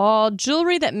it all,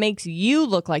 jewelry that makes you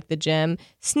look like the gym,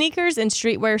 sneakers and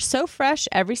streetwear so fresh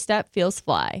every step feels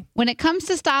fly. When it comes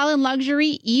to style and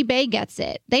luxury, eBay gets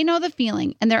it. They know the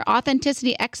feeling, and their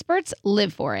authenticity experts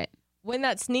live for it. When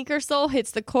that sneaker sole hits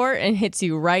the court and hits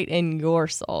you right in your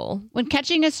soul. When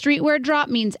catching a streetwear drop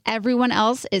means everyone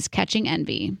else is catching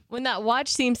envy. When that watch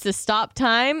seems to stop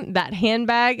time, that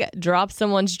handbag drops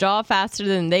someone's jaw faster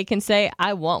than they can say,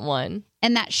 I want one.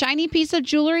 And that shiny piece of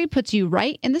jewelry puts you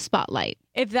right in the spotlight.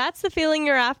 If that's the feeling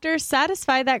you're after,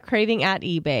 satisfy that craving at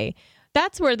eBay.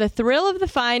 That's where the thrill of the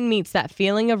find meets that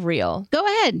feeling of real. Go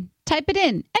ahead, type it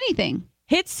in, anything.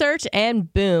 Hit search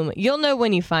and boom, you'll know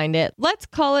when you find it. Let's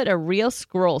call it a real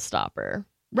scroll stopper.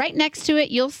 Right next to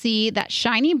it, you'll see that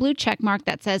shiny blue check mark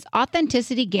that says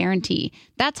Authenticity Guarantee.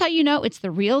 That's how you know it's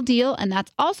the real deal, and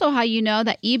that's also how you know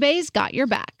that eBay's got your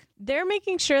back. They're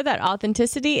making sure that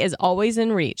authenticity is always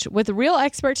in reach, with real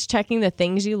experts checking the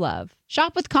things you love.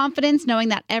 Shop with confidence knowing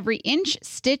that every inch,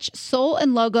 stitch, sole,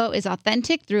 and logo is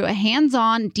authentic through a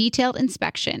hands-on, detailed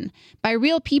inspection by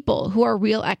real people who are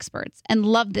real experts and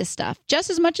love this stuff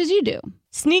just as much as you do.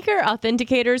 Sneaker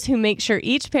authenticators who make sure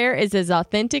each pair is as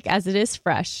authentic as it is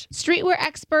fresh. Streetwear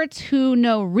experts who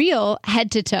know real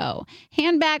head to toe.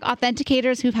 Handbag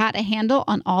authenticators who've had a handle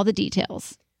on all the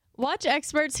details. Watch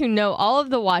experts who know all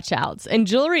of the watch outs, and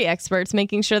jewelry experts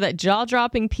making sure that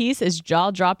jaw-dropping piece is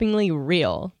jaw-droppingly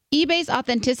real. eBay's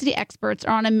authenticity experts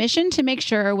are on a mission to make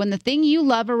sure when the thing you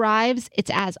love arrives,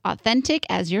 it's as authentic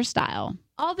as your style.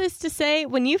 All this to say,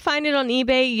 when you find it on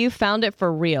eBay, you found it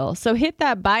for real. So hit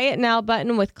that buy it now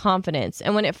button with confidence.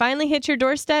 And when it finally hits your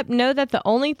doorstep, know that the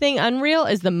only thing unreal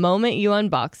is the moment you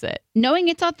unbox it. Knowing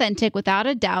it's authentic without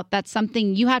a doubt, that's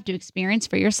something you have to experience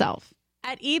for yourself.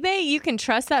 At eBay, you can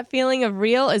trust that feeling of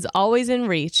real is always in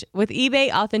reach with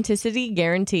eBay Authenticity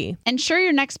Guarantee. Ensure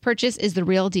your next purchase is the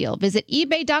real deal. Visit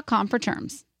ebay.com for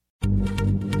terms.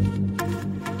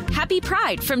 Happy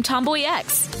Pride from Tomboy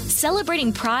X,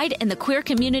 celebrating pride in the queer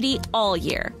community all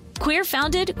year. Queer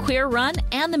founded, queer run,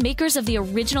 and the makers of the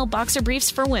original boxer briefs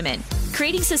for women,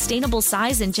 creating sustainable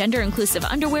size and gender inclusive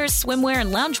underwear, swimwear,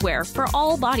 and loungewear for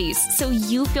all bodies so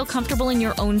you feel comfortable in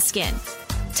your own skin.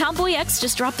 Tomboy X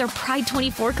just dropped their Pride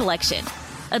 24 collection.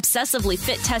 Obsessively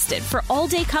fit tested for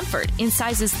all-day comfort in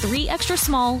sizes 3 extra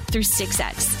small through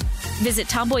 6X. Visit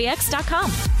tomboyx.com.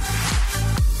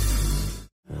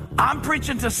 I'm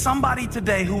preaching to somebody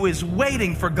today who is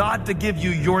waiting for God to give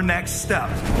you your next step.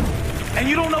 And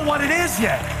you don't know what it is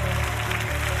yet.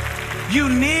 You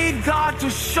need God to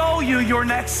show you your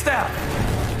next step.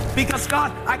 Because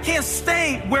God, I can't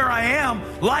stay where I am,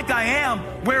 like I am,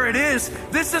 where it is.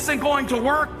 This isn't going to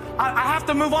work. I have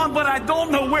to move on, but I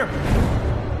don't know where.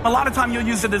 A lot of time you'll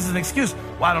use it as an excuse.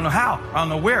 Well, I don't know how. I don't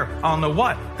know where. I don't know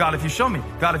what. God, if you show me.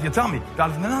 God, if you tell me. God,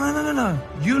 if... No.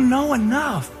 You know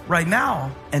enough right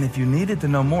now. And if you needed to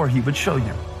know more, he would show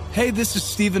you. Hey, this is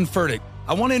Stephen Furtick.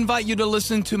 I want to invite you to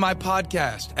listen to my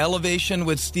podcast, Elevation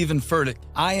with Stephen Furtick.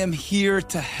 I am here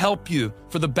to help you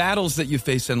for the battles that you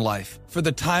face in life, for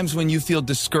the times when you feel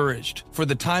discouraged, for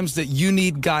the times that you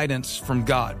need guidance from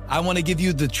God. I want to give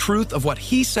you the truth of what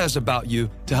he says about you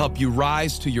to help you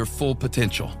rise to your full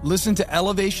potential. Listen to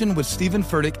Elevation with Stephen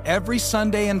Furtick every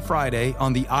Sunday and Friday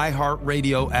on the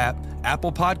iHeartRadio app,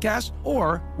 Apple Podcasts,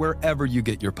 or wherever you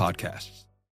get your podcasts.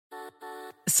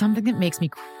 Something that makes me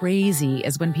crazy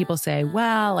is when people say,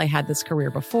 well, I had this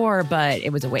career before, but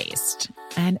it was a waste.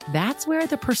 And that's where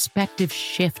the perspective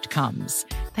shift comes,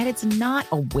 that it's not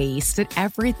a waste, that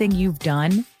everything you've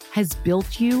done has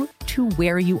built you to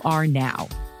where you are now.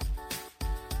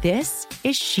 This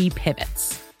is She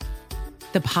Pivots,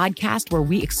 the podcast where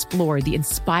we explore the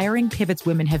inspiring pivots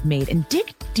women have made and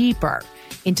dig deeper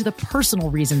into the personal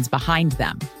reasons behind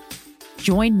them.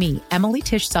 Join me, Emily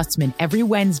Tish Sussman, every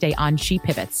Wednesday on She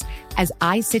Pivots as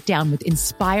I sit down with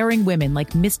inspiring women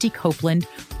like Misty Copeland,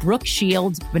 Brooke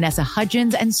Shields, Vanessa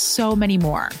Hudgens, and so many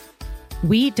more.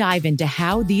 We dive into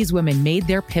how these women made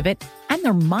their pivot and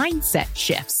their mindset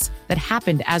shifts that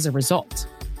happened as a result.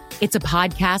 It's a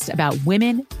podcast about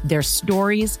women, their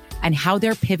stories, and how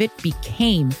their pivot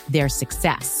became their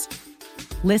success.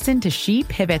 Listen to She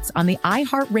Pivots on the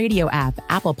iHeartRadio app,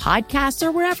 Apple Podcasts,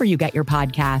 or wherever you get your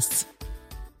podcasts.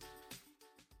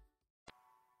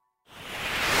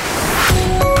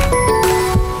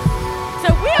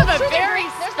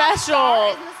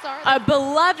 Special, a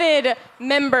beloved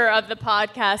member of the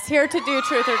podcast here to do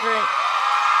Truth or Drink.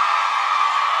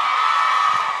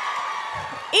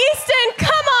 Easton,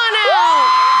 come on out!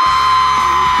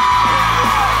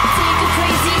 Take a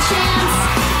crazy chance.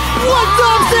 What's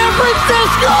up, San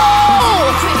Francisco?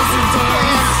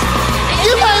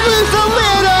 You might lose a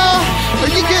little, or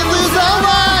you can lose a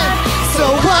lot. So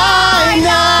why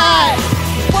not?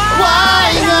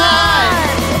 Why not?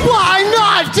 Why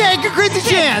not take a crazy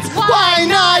chance? Why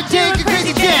not take a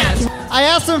crazy chance? I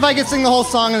asked them if I could sing the whole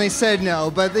song, and they said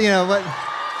no. But you know, but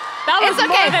that was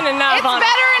more than enough. It's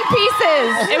better in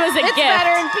pieces. It was a gift. It's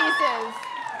better in pieces.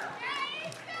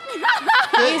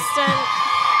 Easton,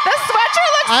 the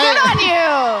sweatshirt looks good on you.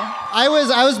 I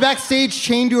was backstage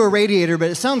chained to a radiator,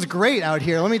 but it sounds great out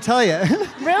here. Let me tell you.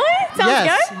 Really? Sounds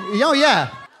good. Oh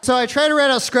yeah. So I tried to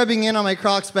write out scrubbing in on my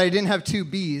Crocs, but I didn't have two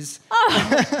B's.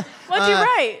 Oh, what'd you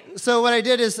write? So what I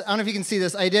did is, I don't know if you can see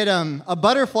this, I did a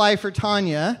butterfly for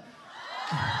Tanya,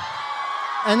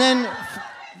 and then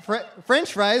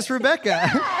French fries for Becca.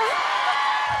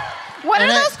 What are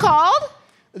those called?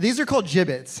 These are called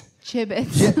gibbets.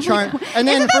 Gibbets. And then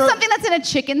Isn't that something that's in a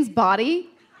chicken's body?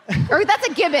 Or that's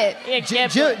a gibbet. Yeah,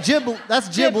 that's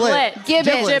giblet.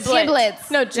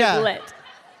 Giblets. No, giblet.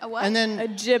 A what? And then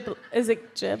is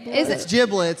it giblet? It's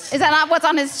giblets. Is that not what's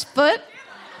on his foot?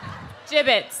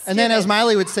 Gibbets. And then, as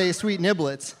Miley would say, sweet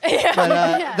niblets. Yeah.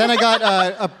 But then I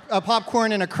got a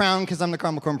popcorn and a crown because I'm the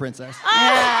caramel corn princess.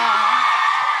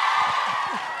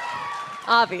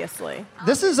 Obviously.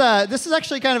 This is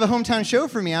actually kind of a hometown show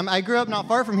for me. I grew up not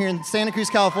far from here in Santa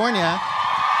Cruz, California.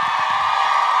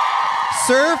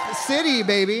 Surf City,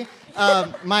 baby.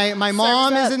 My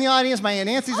mom is in the audience. My Aunt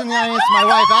Nancy's in the audience. My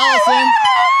wife, Allison.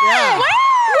 Yeah.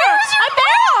 Where's your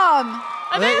mom?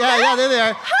 Yeah, there they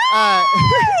are.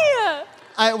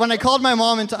 Hi! When I called my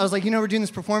mom, I was like, we're doing this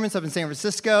performance up in San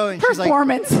Francisco. And she's like,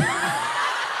 performance.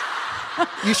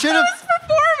 You should have...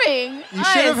 performing. You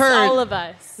should have heard all of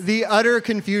us. The utter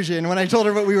confusion when I told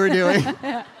her what we were doing.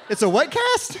 It's a what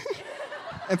cast?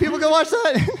 And people go watch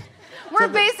that? We're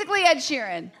basically Ed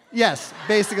Sheeran. Yes,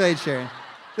 basically Ed Sheeran.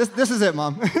 This is it,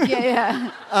 Mom.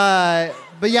 Yeah.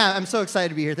 But yeah, I'm so excited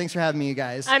to be here. Thanks for having me, you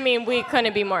guys. I mean, we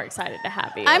couldn't be more excited to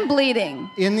have you. I'm bleeding.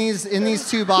 In these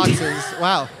two boxes.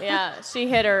 Wow. Yeah, she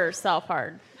hit herself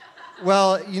hard.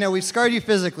 Well, we've scarred you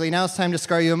physically. Now it's time to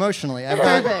scar you emotionally.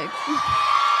 Perfect.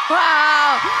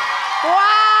 Wow,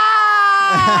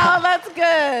 that's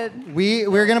good.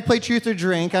 We're gonna play Truth or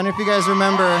Drink. I don't know if you guys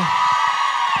remember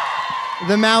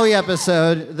the Maui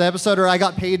episode, the episode where I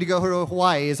got paid to go to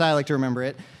Hawaii, as I like to remember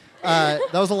it.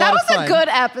 That was a lot of fun. That was a good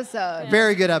episode.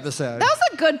 Very good episode. That was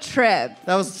a good trip.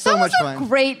 That was so much fun. That was a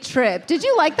great trip. Did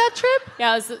you like that trip?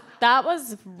 Yeah, that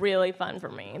was really fun for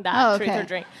me, that Truth or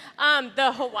Drink.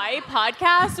 The Hawaii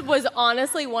podcast was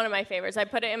honestly one of my favorites. I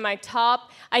put it in my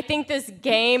top. I think this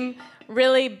game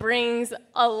really brings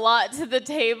a lot to the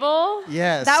table.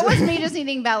 Yes. That was me just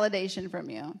needing validation from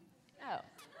you.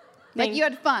 Like you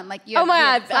had fun. Like you. Oh my you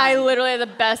had God! fun. I literally had the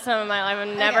best time of my life.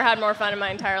 I've never had more fun in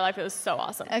my entire life. It was so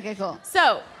awesome. Okay, cool.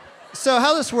 So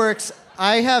how this works,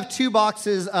 I have 2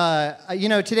 boxes.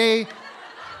 Today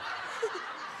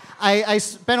I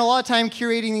spent a lot of time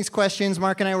curating these questions.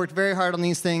 Mark and I worked very hard on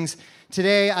these things.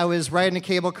 Today I was riding a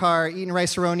cable car, eating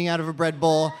rice-a-roni out of a bread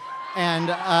bowl, and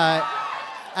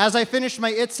as I finished my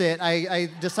It's It, I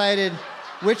decided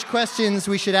which questions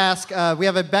we should ask. We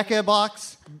have a Becca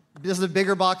box. This is a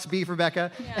bigger box, B for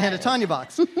Becca, and a Tanya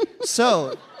box.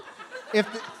 So,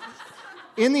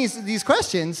 in these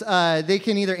questions, they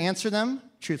can either answer them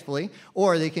truthfully,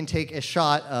 or they can take a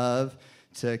shot of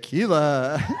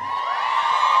tequila.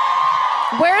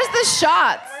 Where's the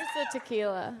shots? Where's the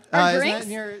tequila? Our drinks? Isn't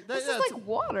that near, This is like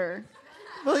water.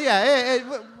 Well, yeah,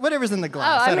 whatever's in the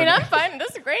glass. Oh, I mean, don't I'm know. fine.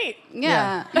 This is great.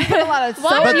 Yeah. You put a lot of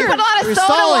Why would you put a lot of You're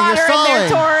soda stalling, water you're in there, stalling.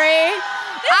 Tori.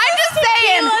 I'm just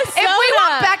saying, tequila if we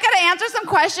want soda. Becca to answer some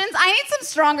questions, I need some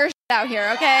stronger out here,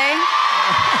 okay?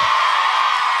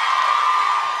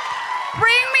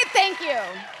 Thank you.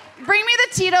 Bring me the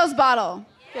Tito's bottle.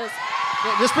 Yeah,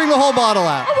 just bring the whole bottle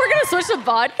out. Oh, we're gonna switch to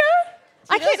vodka?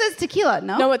 Tito's is tequila,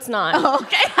 no? No, it's not. Oh,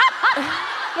 okay.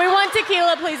 We want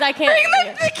tequila, please. I can't. Bring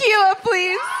the tequila,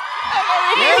 please.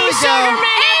 There Amy we go. Sugarman,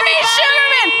 Amy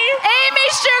Sugarman, Amy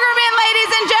Sugarman,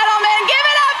 ladies and gentlemen, give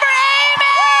it up for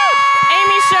Amy.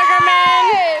 Amy Sugarman.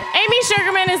 Amy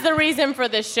Sugarman is the reason for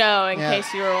this show, in Yeah.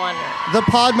 case you were wondering. The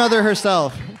pod mother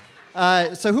herself.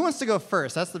 So who wants to go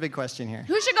first? That's the big question here.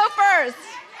 Who should go first?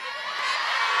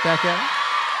 Becca?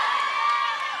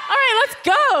 All right, let's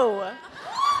go.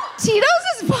 Tito's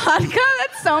is vodka?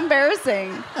 That's so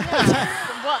embarrassing.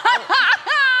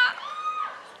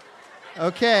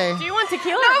 Okay. Do you want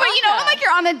tequila? No, or but you know, vodka? like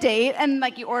you're on a date and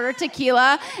like you order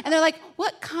tequila and they're like,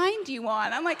 "What kind do you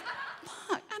want?" I'm like,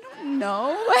 "Fuck, I don't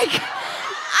know." Like,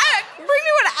 bring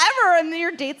me whatever. And then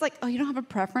your date's like, "Oh, you don't have a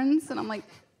preference?" And I'm like,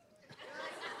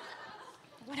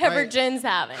 whatever Right. Jen's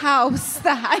having. "House,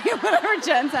 whatever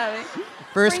Jen's having."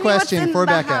 First Bring me what's question in for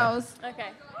the Becca. house. Okay.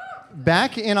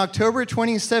 Back in October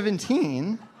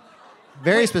 2017,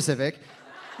 very specific,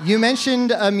 you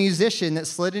mentioned a musician that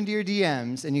slid into your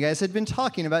DMs and you guys had been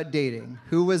talking about dating.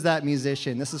 Who was that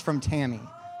musician? This is from Tammy.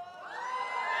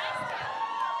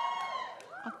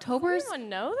 October's Anyone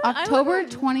know that? I October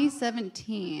wouldn't-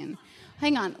 2017.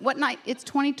 Hang on, what night? It's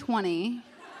 2020. You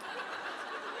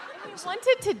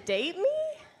wanted to date me?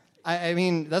 I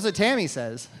mean, that's what Tammy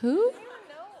says. Who?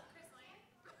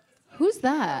 Who's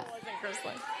that? It wasn't Chris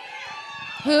Lane.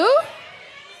 Who?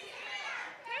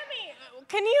 Tammy,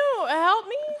 can you help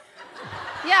me?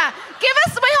 Yeah. Give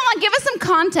us some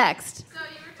context. So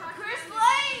you were talking Chris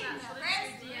Lane.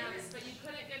 DMs, but you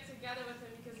couldn't get together with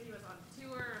him because he was on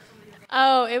tour or something.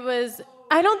 Oh, it was.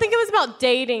 I don't think it was about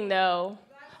dating though.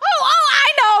 Oh,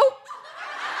 I know.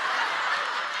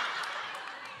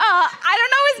 I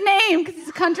don't know his name because he's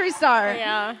a country star.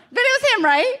 Yeah. But it was him,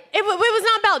 right? It was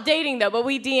not about dating though, but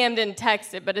we DM'd and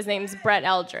texted. But his name's Brett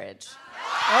Eldridge.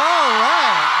 Oh,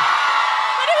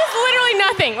 right. But it was literally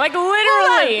nothing. Like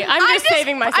literally, I'm just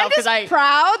saving myself because I'm just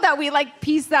proud that we like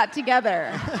pieced that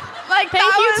together. Like Thank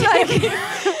you, that was Tammy.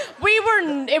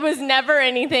 It was never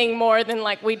anything more than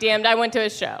like we DM'd. I went to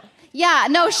his show. Yeah,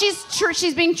 no,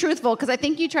 she's being truthful because I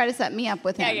think you tried to set me up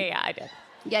with him. Yeah, I did.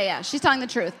 Yeah, she's telling the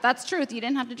truth. That's truth. You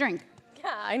didn't have to drink.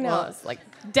 Yeah, I know. Well, I was like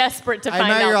desperate to I find out.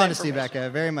 admire your the honesty, information. Becca,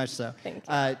 very much so. Thank you.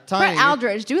 Tanya, Brett you-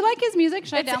 Eldridge. Do we like his music?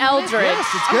 Should It's I download it? Eldridge. Yes,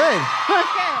 it's good.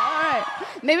 Okay, all right.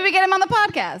 Maybe we get him on the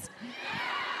podcast.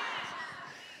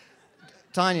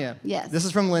 Tanya. Yes. This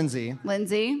is from Lindsay.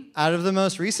 Lindsay. Out of the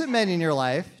most recent men in your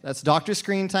life, that's Dr.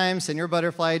 Screen Time, Senior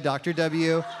Butterfly, Dr.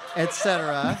 W,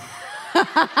 etc. The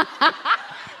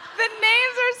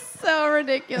names are so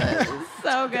ridiculous.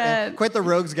 So good. Quite the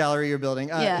rogues gallery you're building.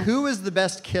 Yeah. Who was the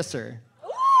best kisser? Ooh.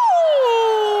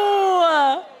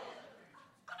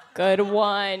 Good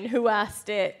one. Who asked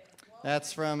it?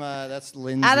 That's from that's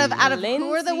Lindsay. Out of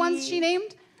who are the ones she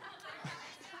named?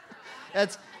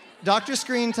 That's Dr.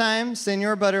 Screen Time,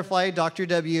 Senior Butterfly, Dr.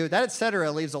 W. That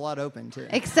etc. leaves a lot open too.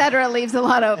 Etc. leaves a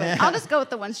lot open. I'll just go with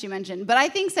the ones she mentioned, but I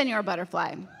think Senor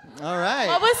Butterfly. All right.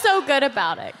 What was so good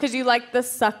about it? Because you like the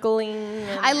suckling.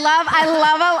 And I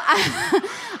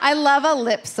love a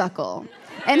lip suckle,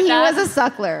 and he was a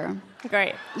suckler.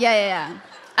 Great. Yeah.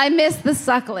 I miss the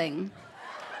suckling.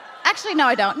 Actually, no,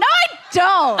 I don't. No, I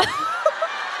don't.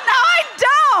 No, I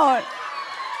don't.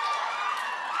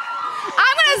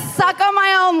 I'm gonna suck on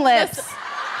my own lips.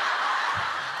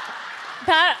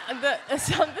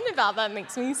 Something about that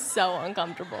makes me so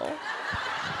uncomfortable.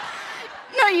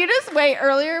 No, you just wait.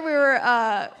 Earlier we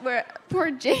were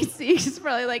poor JC. She's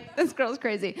probably like, this girl's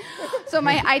crazy. So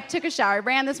I took a shower. I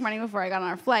ran this morning before I got on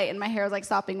our flight, and my hair was like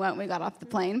sopping wet when we got off the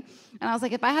plane. And I was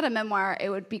like, if I had a memoir, it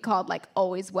would be called like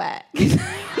Always Wet.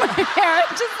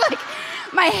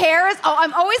 My hair is,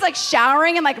 I'm always like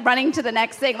showering and like running to the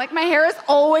next thing. Like my hair is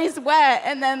always wet.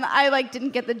 And then I like didn't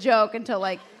get the joke until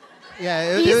like,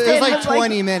 yeah, it was like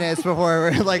 20 minutes before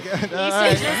we're like,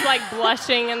 Easton's just like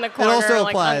blushing in the corner, also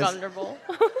like applies. uncomfortable.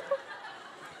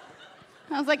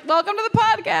 I was like, welcome to the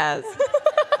podcast.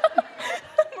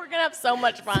 We're gonna have so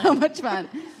much fun. So much fun.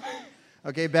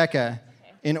 Okay, Becca,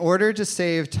 in order to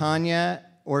save Tanya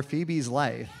or Phoebe's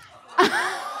life,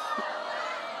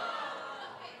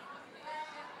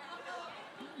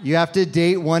 you have to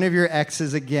date one of your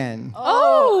exes again.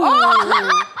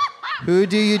 Oh! Who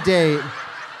do you date?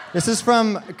 This is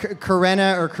from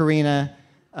Karena or Karina,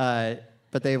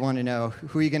 but they want to know,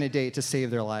 who are you going to date to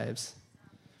save their lives?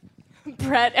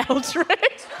 Brett Eldridge.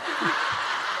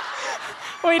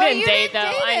 We didn't date though.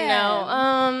 I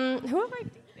know. Who have I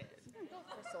dated?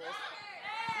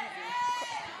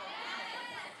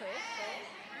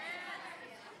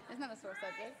 Isn't that a sore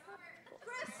subject?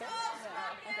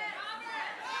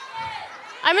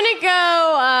 I'm gonna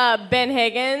go Ben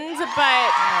Higgins,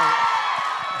 but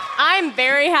I'm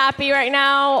very happy right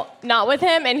now not with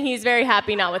him, and he's very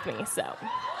happy not with me. So,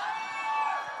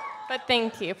 but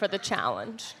thank you for the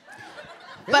challenge.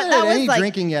 We haven't had any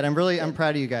drinking yet. I'm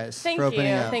proud of you guys Thank for opening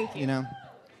you, up. thank you. You know,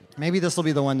 maybe this will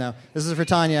be the one though. This is for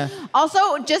Tanya.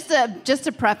 Also, just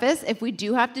to preface, if we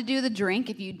do have to do the drink,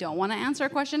 if you don't want to answer a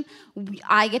question,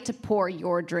 I get to pour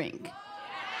your drink.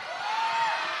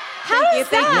 How is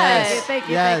that? Thank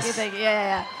you. Yeah.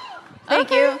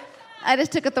 Thank Okay. you. I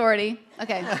just took authority.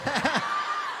 Okay.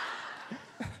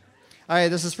 All right,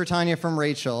 this is for Tanya from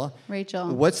Rachel. Rachel.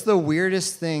 What's the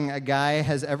weirdest thing a guy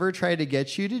has ever tried to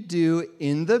get you to do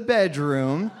in the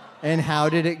bedroom, and how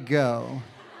did it go?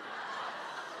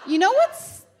 You know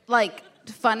what's like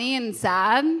funny and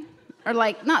sad? Or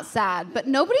like not sad, but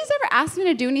nobody's ever asked me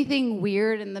to do anything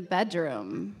weird in the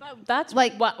bedroom. That's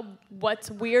like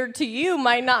what's weird to you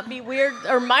might not be weird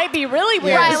or might be really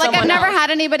weird. Right, to like I've someone never else.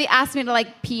 had anybody ask me to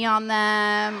like pee on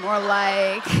them or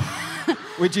like.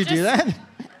 Would you do that?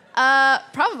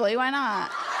 Probably. Why not?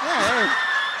 Yeah.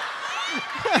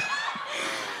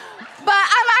 But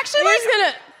I'm actually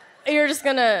You're just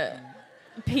gonna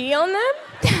pee on them?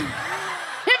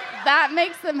 If that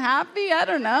makes them happy, I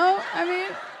don't know. I mean,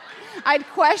 I'd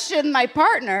question my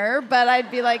partner, but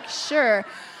I'd be like, sure.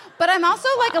 But I'm also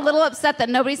like a little upset that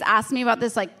nobody's asked me about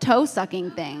this like toe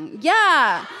sucking thing.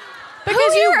 Yeah.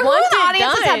 Because who you in want the it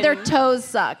audience has had their done. toes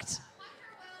sucked?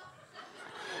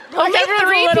 Like, Only everyone's a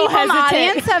 3 little people in the hesitant.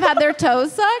 audience have had their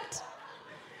toes sucked?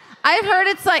 I've heard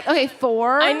it's like, okay,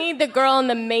 4. I need the girl in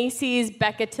the Macy's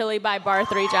Becca Tilly by Bar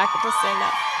 3 jacket to stand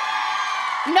up.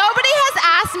 Nobody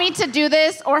has asked me to do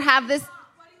this or have this.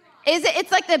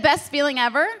 It's like the best feeling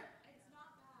ever?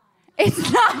 It's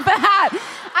not bad.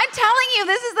 I'm telling you,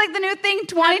 this is like the new thing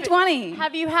 2020.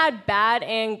 Have you had bad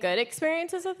and good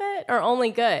experiences with it, or only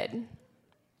good?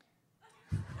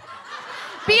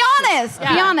 Be honest.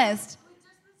 Yeah. Be honest.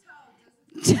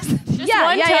 Just one toe?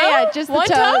 yeah. Just the One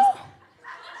toes. toe?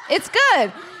 It's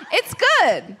good. It's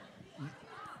good.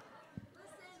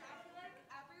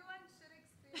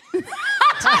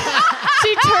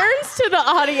 She turns to the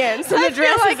audience and I feel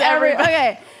addresses like everybody.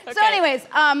 Okay. So, anyways,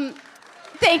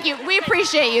 thank you. We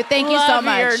appreciate you. Thank you so Love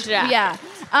much. your jacket. Yeah.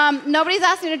 Nobody's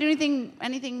asked me to do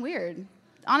anything weird.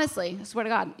 Honestly, I swear to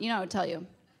God, you know I would tell you.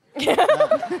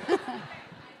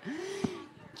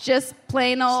 Just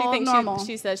plain old normal.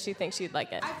 She says she thinks she'd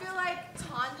like it. I feel like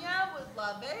Tanya would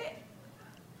love it.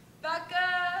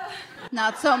 Becca.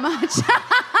 Not so much.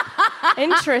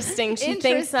 Interesting. She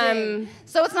thinks I'm.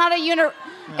 So it's not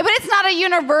but it's not a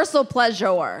universal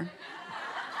pleasure.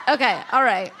 Okay. All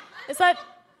right. Is that?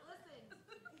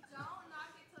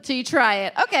 Till you try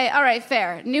it. Okay. All right.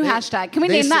 Fair. New hashtag. Can we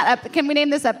name that? Can we name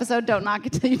this episode? Don't knock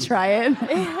it till you try it.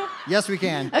 Yes, we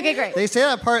can. Okay, great. They say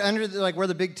that part under like where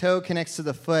the big toe connects to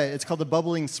the foot. It's called the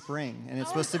bubbling spring, and it's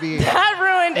supposed to be That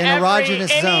ruined an erogenous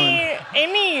zone.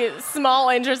 Any small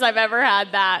interest I've ever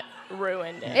had. That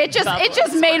ruined it. It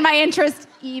just made my interest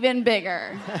even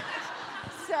bigger.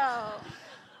 So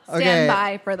stand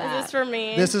by for that. Is this for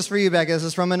me? This is for you, Becca. This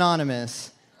is from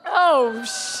Anonymous. Oh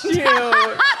shoot.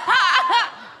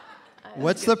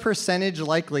 What's the percentage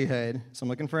likelihood, so I'm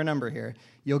looking for a number here,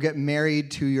 you'll get married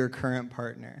to your current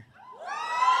partner?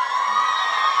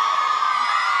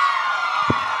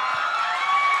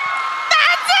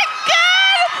 That's a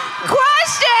good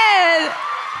question.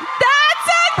 That's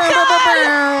a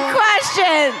good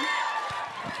question.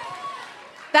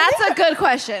 That's a good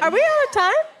question. Are we out of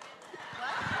time?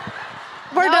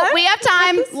 We're no, done? we have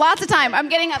time. Lots of time. I'm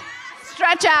getting a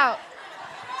stretch out.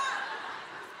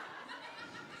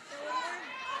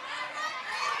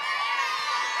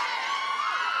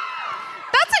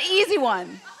 That's an easy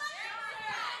one.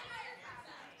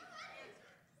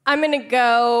 I'm going to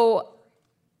go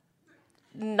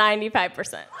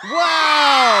 95%.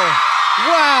 Wow.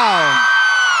 Wow.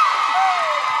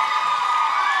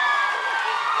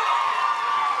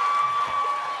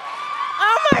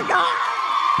 Oh my God.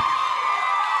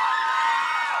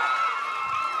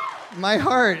 My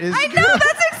heart is. I know,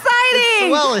 that's exciting.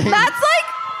 Swelling. That's like.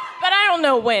 But I don't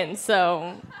know when,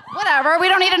 so. Whatever. We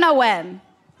don't need to know when.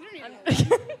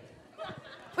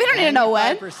 We don't need to know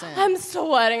when. I'm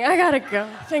sweating. I gotta go.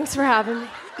 Thanks for having me.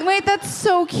 Wait, that's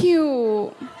so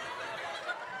cute.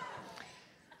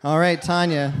 All right,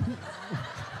 Tanya.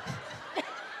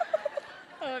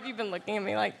 Oh, have you been looking at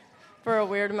me like for a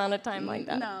weird amount of time like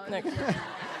that? No.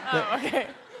 Oh, okay.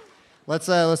 Let's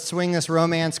swing this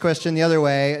romance question the other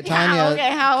way. Tanya.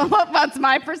 Okay, what's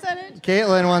my percentage?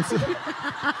 Caitlin wants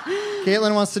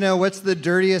to know, what's the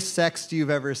dirtiest sext you've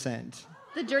ever sent?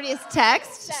 The dirtiest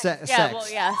text? Sex. Sex.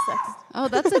 Oh,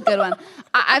 that's a good one.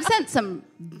 I've sent some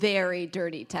very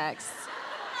dirty texts.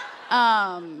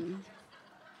 I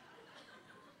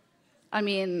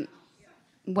mean,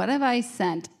 what have I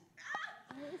sent?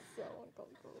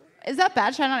 Is that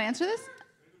bad? Should I not answer this?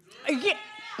 Yeah.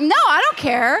 No, I don't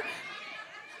care.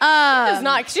 It's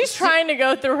not. She's trying to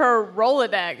go through her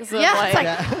Rolodex. Of Yeah, it's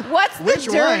like, what's the Which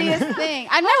dirtiest one? thing?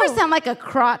 I've never sent like a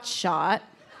crotch shot,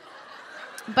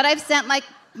 but I've sent like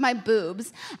my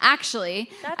boobs. Actually,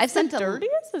 I've sent the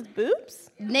dirtiest is boobs?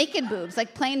 Naked boobs,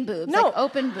 like plain boobs, No. like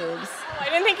open boobs. Oh, I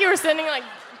didn't think you were sending like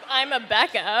I'm a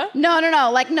Becca. No,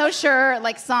 like no shirt,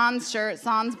 like sans shirt,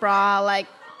 sans bra, like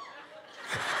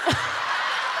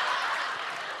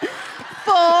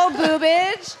full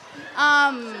boobage.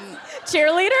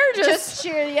 Cheerleader? Just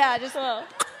cheer, yeah,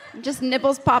 just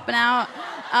nipples popping out.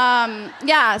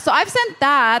 Yeah, so I've sent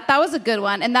that. That was a good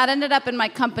one. And that ended up in my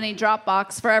company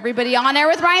Dropbox for everybody on air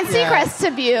with Ryan Seacrest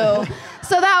to view.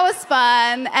 So that was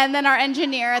fun. And then our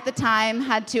engineer at the time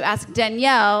had to ask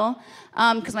Danielle,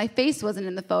 because my face wasn't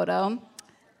in the photo,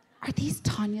 are these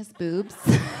Tanya's boobs?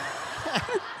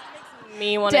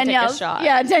 Me want to take a shot.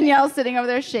 Yeah, Danielle's sitting over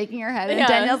there shaking her head. And Yeah.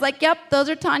 Danielle's like, yep, those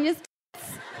are Tanya's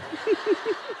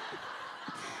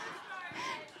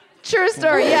True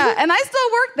story, yeah. And I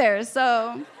still work there,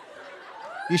 so.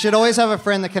 You should always have a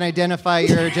friend that can identify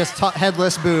your just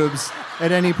headless boobs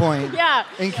at any point. Yeah.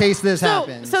 In case this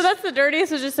happens. So that's the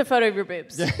dirtiest, is just a photo of your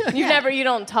boobs. You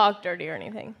don't talk dirty or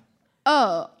anything.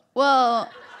 Oh, well.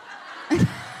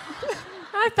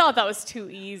 I thought that was too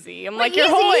easy. I'm Wait,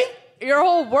 like, your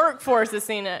whole workforce has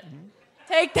seen it.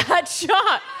 Take that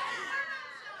shot.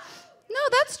 No,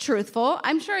 that's truthful.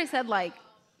 I'm sure I said like.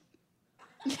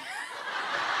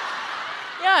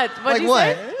 Yeah, what'd like you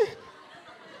what? say?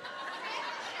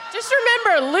 Just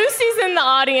remember, Lucy's in the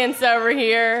audience over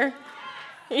here.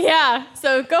 Yeah,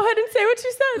 so go ahead and say what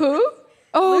you said. Who?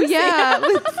 Oh, Lucy. yeah.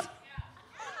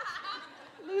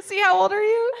 Lucy, how old are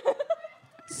you?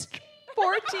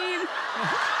 14.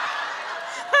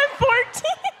 I'm 14.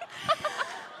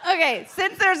 Okay,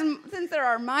 since there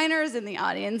are minors in the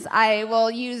audience, I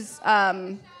will use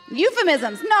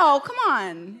euphemisms. No, come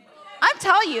on. I'm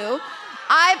telling you,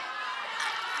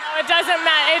 No, it doesn't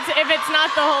matter if it's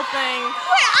not the whole thing.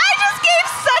 Wait, I just gave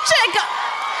such a.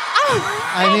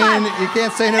 I mean, you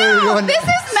can't say no to doing. This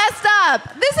is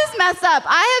messed up.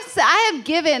 I have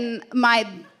given my.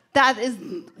 That is.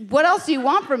 What else do you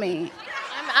want from me?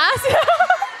 I'm asking.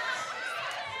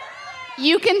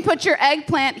 You can put your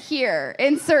eggplant here.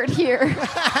 Insert here.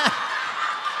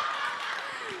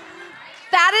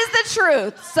 That is the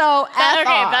truth. So F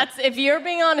off. That's if you're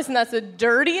being honest, and that's the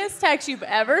dirtiest text you've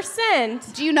ever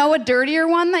sent. Do you know a dirtier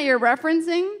one that you're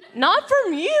referencing? Not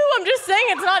from you. I'm just saying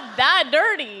it's not that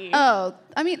dirty. Oh,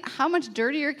 I mean, how much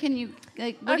dirtier can you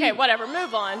like? Whatever.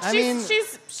 Move on.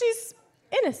 She's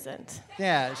innocent.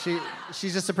 Yeah,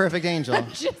 she's just a perfect angel.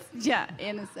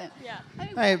 Innocent. Yeah.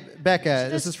 Hi, Becca.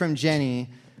 This is from Jenny.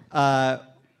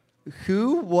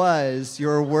 Who was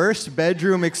your worst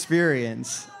bedroom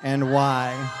experience and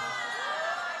why?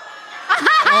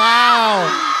 Wow.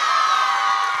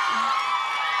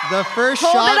 The first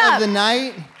shot of the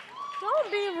night.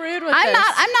 Don't be rude with I'm this.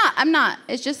 I'm not.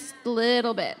 It's just a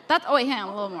little bit. That's. Oh wait, hang on,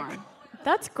 a little more.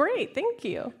 That's great. Thank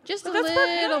you. Just But a that's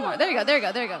little more. There you go.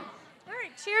 All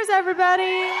right. Cheers,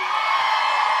 everybody.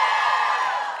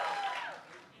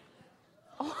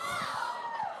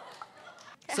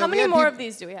 So How we many had more of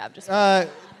these do we have? Just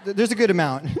There's a good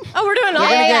amount. oh, we're doing all.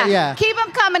 Yeah. Keep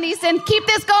them coming. coming, Easton. Keep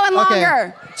this going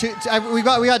longer. We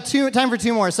got time for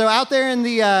two more. So out there in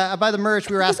the by the merch,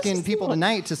 we were asking people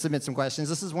tonight to submit some questions.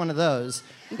 This is one of those.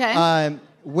 Okay.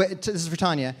 This is for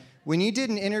Tanya. When you did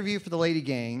an interview for the Lady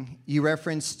Gang, you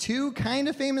referenced two kind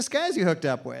of famous guys you hooked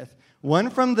up with.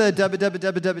 One from the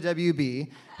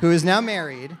WWWWB, who is now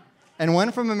married, and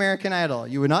one from American Idol.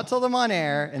 You would not tell them on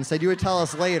air and said you would tell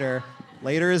us later.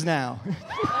 Later is now. Is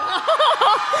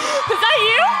that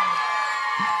you?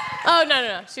 Oh,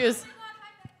 no. She was...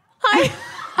 Hi.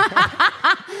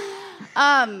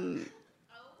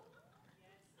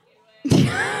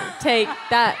 Take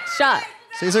that shot.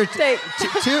 So these are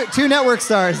two network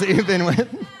stars that you've been with.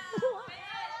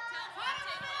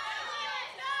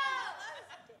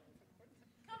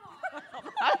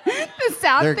 The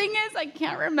sad thing is, I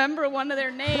can't remember one of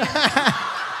their names.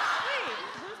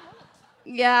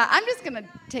 Yeah, I'm just gonna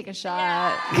take a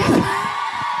shot.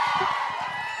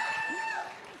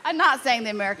 I'm not saying the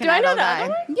American Idol guy.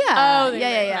 Yeah. Oh,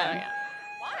 yeah.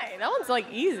 Why? That one's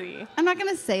like easy. I'm not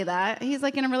gonna say that. He's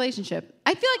like in a relationship.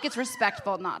 I feel like it's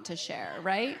respectful not to share,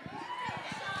 right?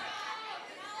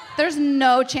 There's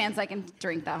no chance I can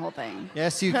drink that whole thing.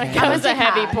 Yes, you can. That was a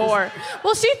heavy pour.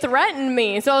 Well, she threatened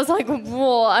me, so I was like,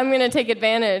 well, I'm going to take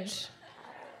advantage.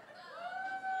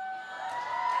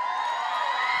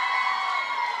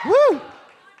 Woo!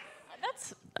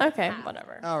 That's, okay,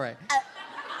 whatever. All right.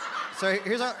 So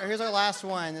here's our last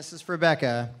one. This is for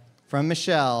Becca from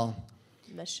Michelle.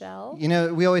 Michelle? You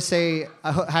know, we always say,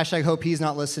 hashtag hope he's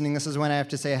not listening. This is when I have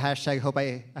to say, hashtag hope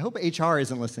I hope HR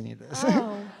isn't listening to this.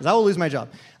 Oh. Because I will lose my job.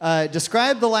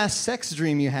 Describe the last sex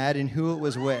dream you had and who it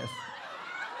was with.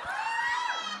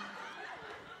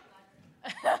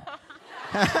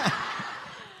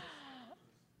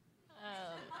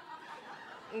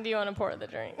 Do you want to pour the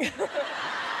drink?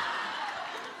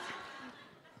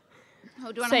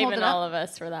 Oh, do you want to hold Saving it up? all of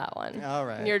us for that one. All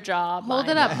right. Your job. Hold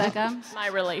it up, Becca. My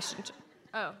relationship.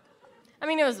 Oh. I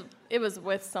mean, it was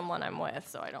with someone I'm with,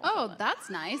 so I don't. Oh, that's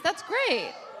nice. That's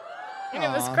great. And it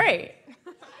was great.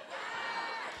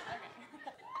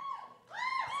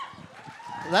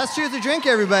 That's Truth or Drink,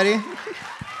 everybody.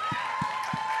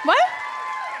 What?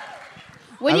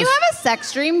 When you have a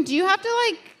sex dream, do you have to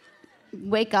like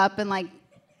wake up and like?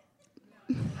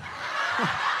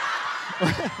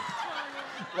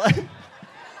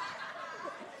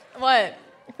 What?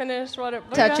 Finish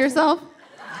what Touch yourself?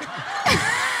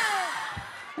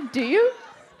 Do you?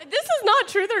 This is not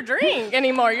Truth or Drink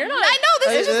anymore. You're not. I know,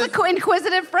 this is just an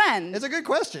inquisitive friend. It's a good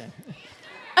question.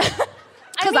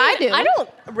 Because I do. I don't.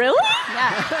 Really?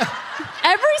 Yeah.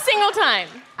 Every single time.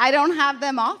 I don't have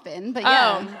them often, but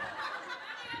yeah. Oh.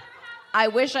 I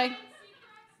wish I...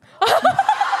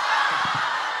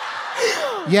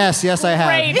 Yes, I have.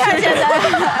 Great.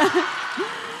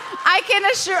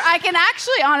 I can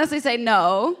actually honestly say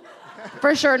no.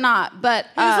 For sure not, but...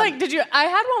 He was like, I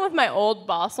had one with my old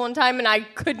boss one time, and I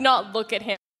could not look at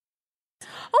him.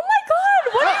 Oh my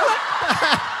God, what are you...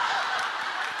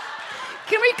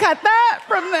 Can we cut that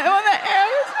from the air?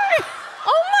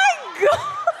 Oh my God.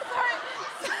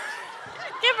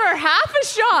 Give her half a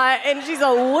shot, and she's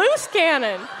a loose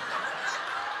cannon.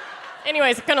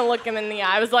 Anyways, I couldn't look him in the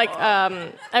eye. I was like,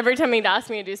 every time he'd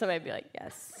ask me to do something, I'd be like,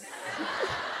 yes.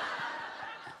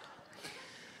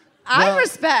 I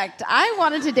respect. I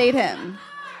wanted to date him.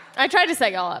 I tried to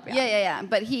set y'all up. Yeah.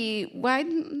 But why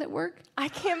didn't it work? I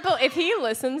can't believe, if he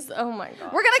listens, oh my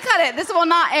God. We're going to cut it. This will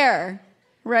not air.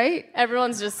 Right?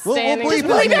 Everyone's just We'll standing. bleep his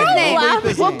name.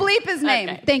 We'll bleep his name.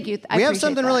 Okay. Thank you. We have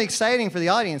something really exciting for the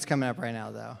audience coming up right now,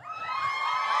 though.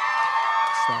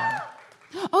 So,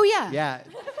 oh, yeah. yeah.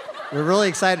 We're really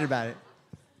excited about it.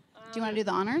 Do you want to do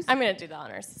the honors? I'm going to do the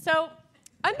honors. So,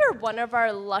 under one of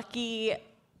our lucky...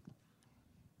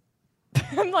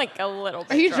 I'm like a little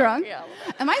bit Are you drunk? Yeah.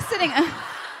 Am I sitting...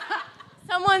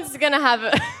 Someone's going to have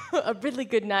a really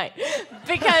good night.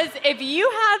 Because if you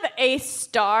have a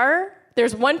star...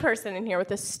 There's one person in here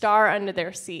with a star under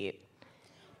their seat.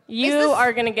 You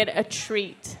are going to get a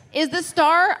treat. Is the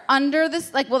star under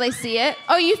this? Like, will they see it?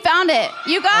 Oh, you found it.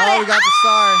 You got it. Oh, we got the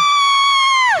star.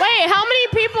 Wait, how many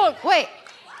people? Wait.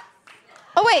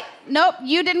 Oh, wait. Nope,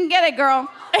 you didn't get it, girl.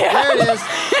 There it is.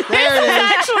 There it is.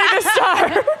 Actually the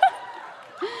star.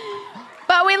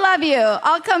 But we love you.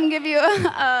 I'll come give you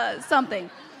something.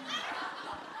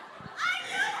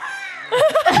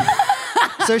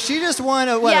 So she just won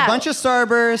a bunch of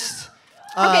Starburst.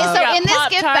 Okay, so in this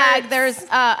Pop-Tarts. gift bag, there's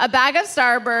a bag of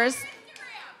Starburst.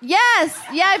 Yes,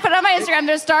 yeah, I put it on my Instagram.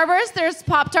 There's Starburst, there's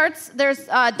Pop-Tarts, there's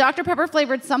Dr. Pepper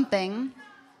flavored something.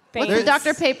 What's the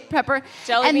Dr. Pepper?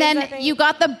 Jelly and beans, I then think. you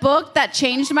got the book that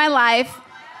changed my life,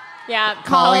 Yeah.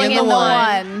 Calling in the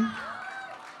One.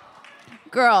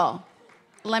 Girl,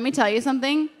 let me tell you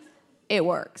something. It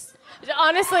works.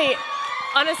 Honestly.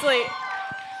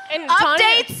 And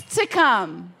updates to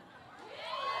come.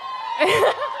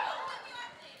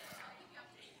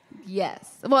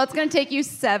 Yes. Well, it's going to take you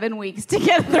 7 weeks to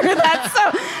get through that.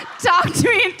 So talk to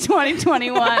me in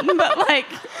 2021. But like,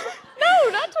 no,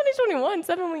 not 2021.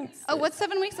 7 weeks. Oh, what's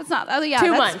 7 weeks? That's not. Oh, yeah.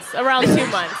 2 months. Around 2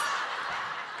 months.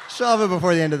 Shove it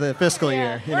before the end of the fiscal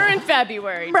year. We're in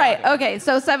February. Right. Okay.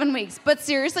 So 7 weeks. But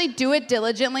seriously, do it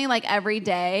diligently, like every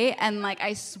day. And like,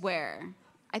 I swear,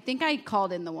 I think I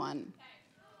called in the one.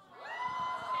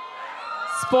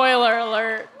 Spoiler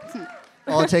alert.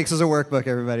 All it takes is a workbook,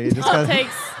 everybody. All it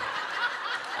takes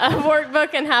a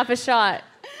workbook and half a shot.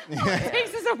 All it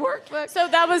takes is a workbook. So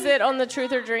that was it on the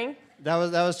truth or drink? That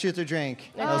was truth or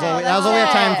drink. That was all we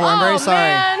have time for. I'm very sorry.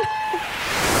 Man.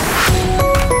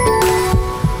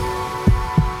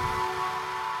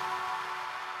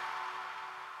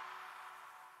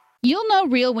 You'll know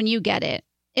real when you get it.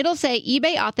 It'll say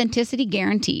eBay Authenticity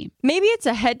Guarantee. Maybe it's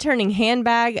a head-turning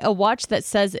handbag, a watch that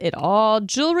says it all,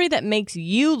 jewelry that makes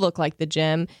you look like the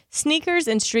gem, sneakers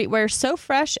and streetwear so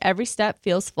fresh every step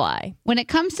feels fly. When it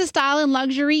comes to style and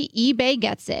luxury, eBay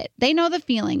gets it. They know the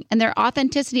feeling, and their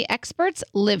authenticity experts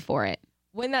live for it.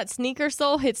 When that sneaker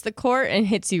sole hits the court and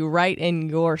hits you right in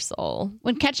your soul.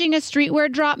 When catching a streetwear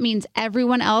drop means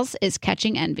everyone else is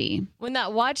catching envy. When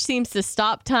that watch seems to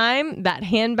stop time, that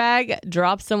handbag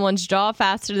drops someone's jaw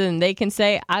faster than they can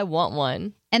say, I want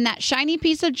one. And that shiny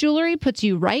piece of jewelry puts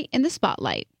you right in the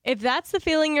spotlight. If that's the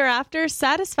feeling you're after,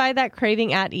 satisfy that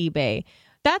craving at eBay.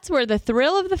 That's where the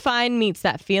thrill of the find meets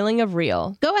that feeling of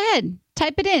real. Go ahead,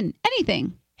 type it in,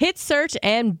 anything. Hit search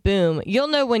and boom, you'll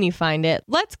know when you find it.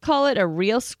 Let's call it a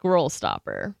real scroll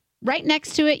stopper. Right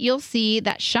next to it, you'll see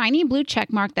that shiny blue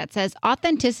check mark that says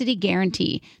Authenticity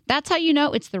Guarantee. That's how you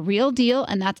know it's the real deal,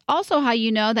 and that's also how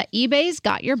you know that eBay's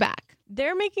got your back.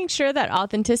 They're making sure that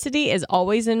authenticity is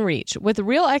always in reach, with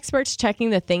real experts checking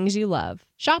the things you love.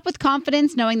 Shop with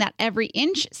confidence knowing that every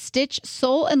inch, stitch,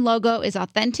 sole, and logo is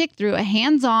authentic through a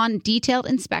hands-on, detailed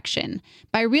inspection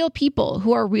by real people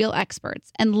who are real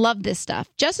experts and love this stuff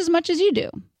just as much as you do.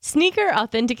 Sneaker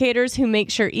authenticators who make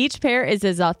sure each pair is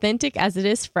as authentic as it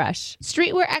is fresh.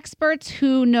 Streetwear experts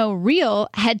who know real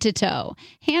head to toe.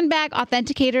 Handbag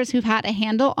authenticators who've had a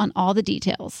handle on all the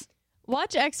details.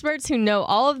 Watch experts who know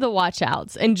all of the watch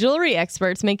outs, and jewelry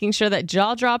experts making sure that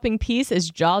jaw-dropping piece is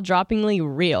jaw-droppingly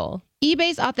real.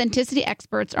 eBay's authenticity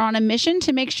experts are on a mission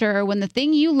to make sure when the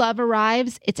thing you love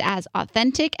arrives, it's as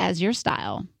authentic as your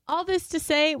style. All this to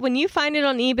say, when you find it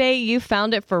on eBay, you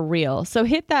found it for real. So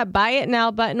hit that buy it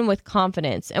now button with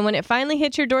confidence. And when it finally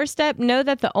hits your doorstep, know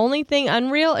that the only thing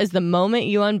unreal is the moment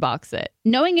you unbox it.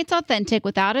 Knowing it's authentic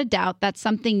without a doubt, that's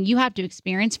something you have to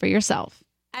experience for yourself.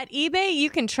 At eBay, you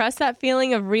can trust that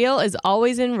feeling of real is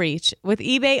always in reach with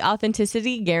eBay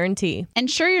Authenticity Guarantee.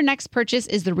 Ensure your next purchase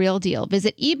is the real deal.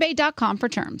 Visit ebay.com for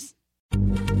terms.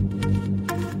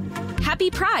 Happy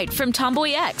Pride from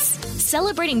Tomboy X,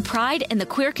 celebrating pride in the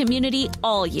queer community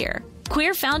all year.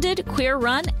 Queer founded, queer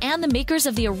run, and the makers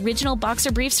of the original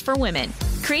boxer briefs for women,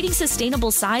 creating sustainable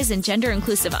size and gender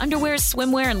inclusive underwear,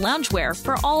 swimwear, and loungewear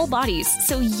for all bodies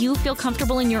so you feel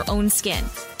comfortable in your own skin.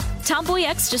 Tomboy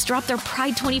X just dropped their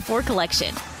Pride 24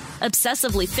 collection.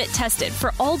 Obsessively fit tested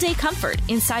for all-day comfort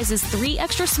in sizes 3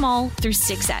 extra small through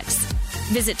 6X.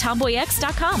 Visit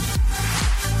tomboyx.com.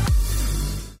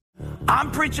 I'm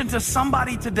preaching to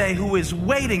somebody today who is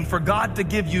waiting for God to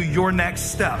give you your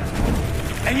next step.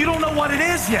 And you don't know what it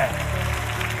is yet.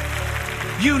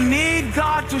 You need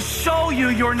God to show you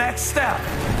your next step.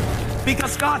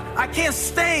 Because God, I can't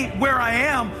stay where I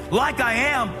am, like I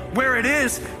am, where it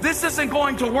is. This isn't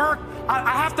going to work.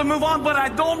 I have to move on, but I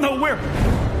don't know where.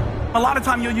 A lot of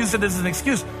time you'll use it as an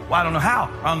excuse. Well, I don't know how.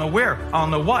 I don't know where. I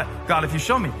don't know what. God, if you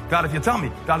show me. God, if you tell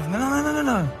me. God, if...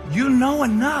 No. You know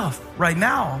enough right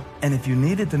now. And if you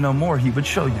needed to know more, he would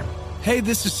show you. Hey,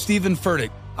 this is Stephen Furtick.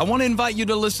 I want to invite you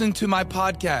to listen to my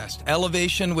podcast,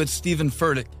 Elevation with Stephen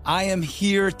Furtick. I am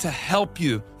here to help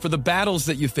you for the battles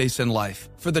that you face in life,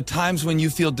 for the times when you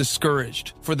feel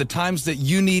discouraged, for the times that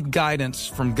you need guidance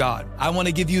from God. I want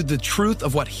to give you the truth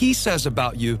of what he says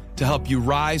about you to help you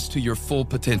rise to your full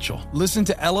potential. Listen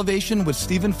to Elevation with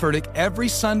Stephen Furtick every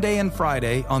Sunday and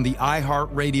Friday on the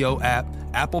iHeartRadio app,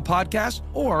 Apple Podcasts,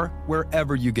 or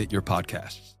wherever you get your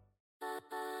podcasts.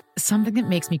 Something that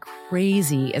makes me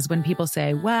crazy is when people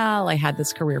say, well, I had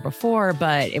this career before,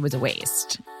 but it was a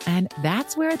waste. And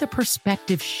that's where the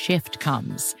perspective shift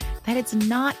comes, that it's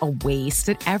not a waste,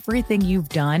 that everything you've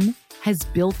done has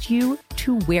built you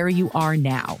to where you are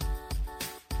now.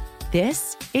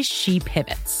 This is She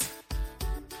Pivots,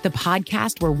 the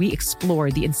podcast where we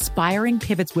explore the inspiring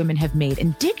pivots women have made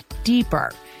and dig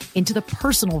deeper into the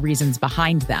personal reasons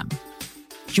behind them.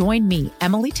 Join me,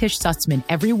 Emily Tish Sussman,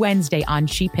 every Wednesday on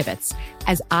She Pivots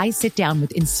as I sit down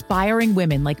with inspiring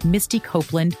women like Misty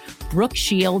Copeland, Brooke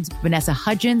Shields, Vanessa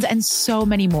Hudgens, and so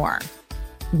many more.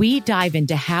 We dive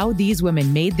into how these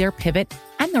women made their pivot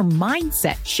and their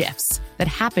mindset shifts that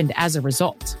happened as a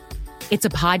result. It's a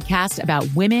podcast about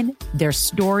women, their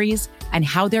stories, and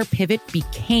how their pivot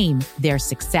became their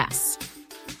success.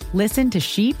 Listen to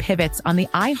She Pivots on the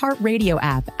iHeartRadio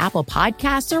app, Apple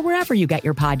Podcasts, or wherever you get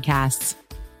your podcasts.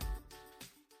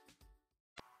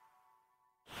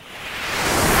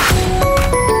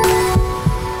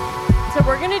 So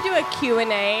we're going to do a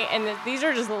Q&A, and these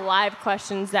are just live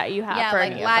questions that you have for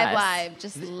any of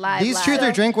us. These Truth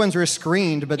or Drink ones were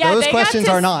screened, but those questions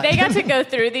are not. They got to go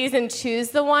through these and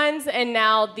choose the ones, and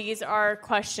now these are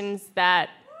questions that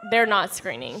they're not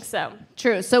screening. So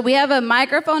True. So we have a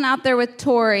microphone out there with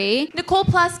Tori. Nicole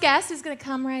plus guest is going to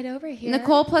come right over here.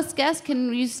 Nicole plus guest,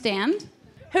 can you stand?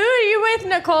 Who are you with,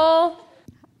 Nicole?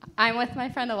 I'm with my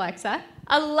friend Alexa.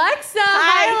 Alexa.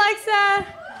 Hi,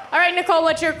 Alexa. All right, Nicole,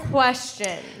 what's your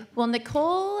question? Well,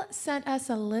 Nicole sent us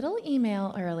a little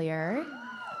email earlier.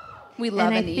 We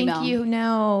love an email. And I think you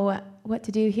know what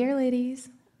to do here, ladies.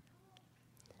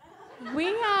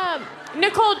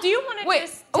 Nicole, do you want to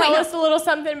just tell us a little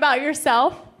something about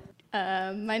yourself?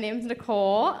 My name's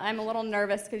Nicole. I'm a little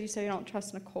nervous because you said you don't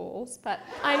trust Nicole's, but...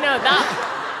 I know,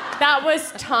 that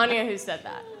was Tanya who said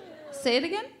that. Say it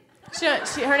again?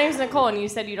 Her name's Nicole, and you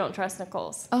said you don't trust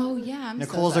Nicole's. Oh, yeah,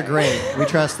 Nicole's are great. We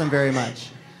trust them very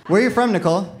much. Where are you from,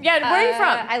 Nicole? Yeah, where are you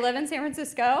from? I live in San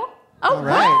Francisco. Oh, all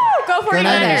right. Go for it.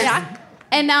 Yeah.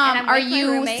 And I'm are with my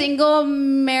you roommate. Single,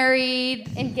 married?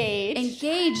 Engaged.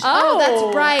 Engaged. Oh. Oh,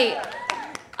 that's right.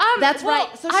 That's well,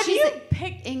 right. So have she's you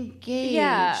picked engaged.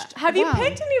 Yeah. Have you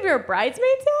picked any of your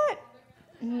bridesmaids yet?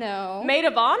 No. Maid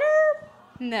of honor?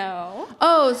 No.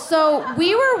 Oh, so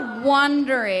we were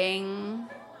wondering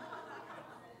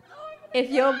if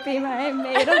you'll be my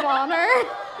maid of honor.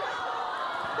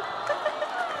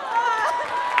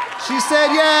 She said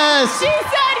yes. She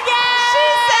said yes. She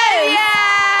said yes.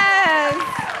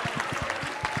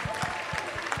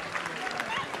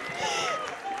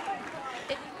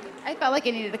 I felt like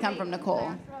it needed to come from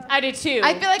Nicole. I did too.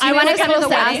 I feel like you weren't supposed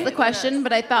to ask the question,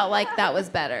 but I felt like that was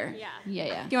better. Yeah. Do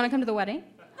you want to come to the wedding?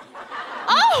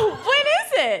 Oh, when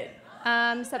is it?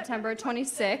 September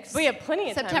 26th. We have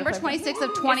plenty of time. September 26th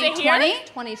of 2020?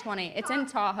 2020. It's in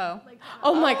Tahoe.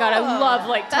 Oh my God, I love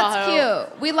Lake Tahoe.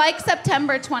 That's cute. We like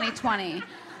September 2020.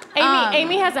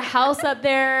 Amy has a house up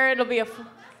there. It'll be a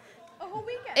whole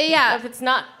weekend. Yeah. If it's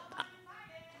not...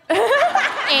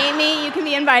 Amy, you can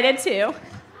be invited too.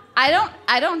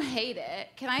 I don't hate it.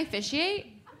 Can I officiate?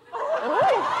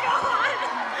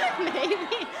 Maybe.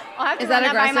 I'll have to Is run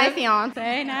that by my aggressive?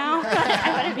 fiance now.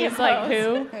 I wouldn't be He's like,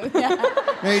 who?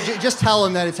 No, just tell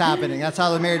him that it's happening. That's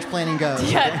how the marriage planning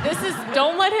goes. Yeah,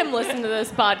 don't let him listen to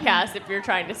this podcast if you're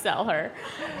trying to sell her.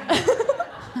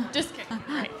 Just kidding.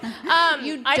 Right.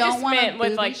 I just meant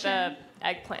with like the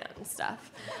eggplant and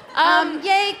stuff.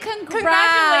 Yay,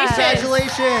 Congratulations.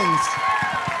 Congratulations.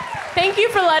 Thank you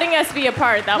for letting us be a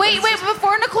part. Wait,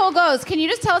 before Nicole goes, can you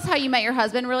just tell us how you met your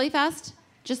husband really fast?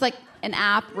 Just like an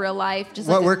app, real life. Just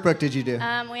What like workbook did you do?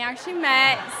 We actually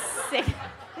met six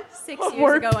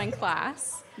years ago in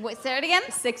class. Wait, say it again?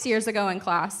 6 years ago in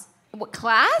class. What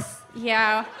class?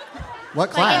 Yeah.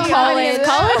 What class? College.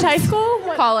 College, high school?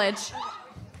 College.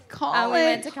 College. We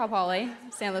went to Cal Poly,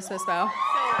 San Luis Obispo. All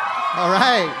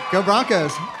right. Go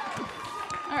Broncos.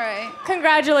 All right.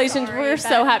 Congratulations. We're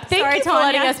so happy. Thank you for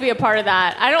letting us be a part of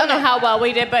that. I don't know how well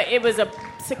we did, but it was a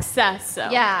success. So.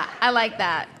 Yeah, I like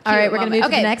that. All right, we're going to move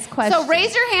to the next question. So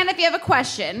raise your hand if you have a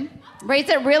question. Raise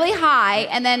it really high,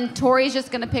 and then Tori's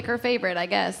just going to pick her favorite, I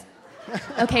guess.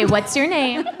 Okay, what's your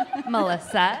name?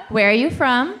 Melissa. Where are you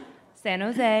from? San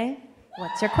Jose.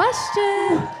 What's your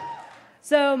question?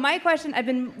 So my question, I've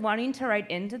been wanting to write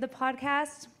into the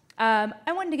podcast. I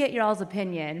wanted to get y'all's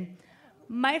opinion.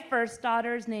 My first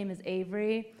daughter's name is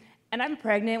Avery, and I'm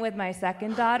pregnant with my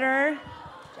second daughter.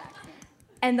 Jackson.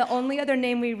 And the only other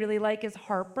name we really like is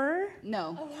Harper.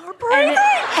 No. Harper?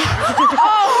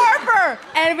 Harper!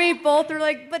 And we both were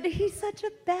like, but he's such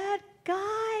a bad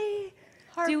guy.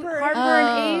 Harper.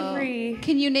 And Avery.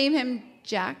 Can you name him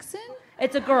Jackson?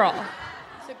 It's a girl.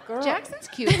 It's a girl. Jackson's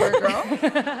cute for a girl.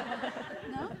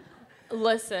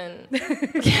 Listen.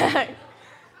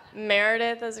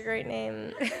 Meredith is a great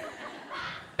name.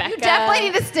 Becca. You definitely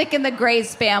need to stick in the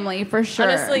Grace family for sure.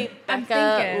 Honestly,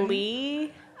 Becca,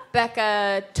 Lee.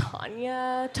 Becca,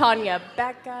 Tanya,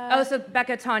 Becca. Oh, so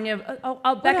Becca Tanya.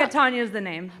 Becca Tanya is the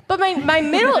name. But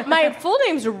my full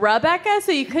name's Rebecca,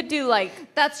 so you could do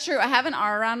like. That's true. I have an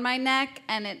R around my neck,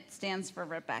 and it stands for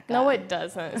Rebecca. No, it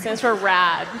doesn't. It stands for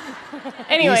Rad.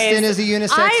 Anyways, Houston is a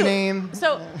unisex name.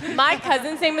 So my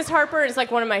cousin's name is Harper. It's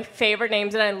like one of my favorite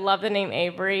names, and I love the name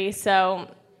Avery. So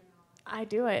I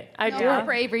do it.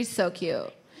 Harper Avery's so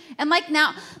cute. And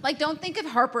now, don't think of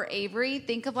Harper Avery.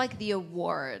 Think of the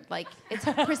award. It's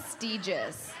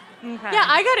prestigious. Okay. Yeah,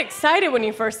 I got excited when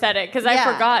you first said it because I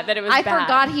forgot that it was bad. I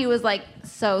forgot he was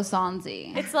so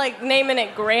Sonzy. It's like naming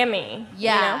it Grammy.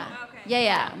 Yeah. You know?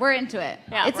 Yeah. We're into it.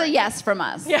 Yeah, it's a yes from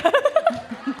us. Yeah.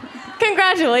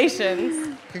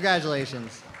 Congratulations.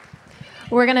 Congratulations.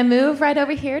 We're going to move right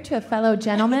over here to a fellow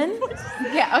gentleman.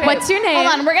 Yeah, okay. What's your name?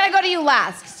 Hold on, we're going to go to you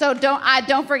last. So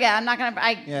don't forget. I'm not going to...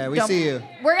 Yeah, we see you.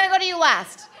 We're going to go to you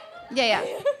last. Yeah.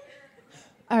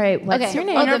 All right, what's your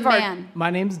name? Oh, the man. My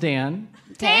name's Dan.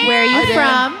 Dan. Where are you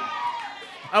from?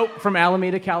 Oh, from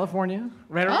Alameda, California.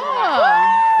 Right around.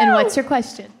 Oh. And what's your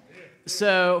question?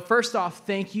 So, first off,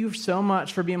 thank you so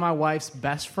much for being my wife's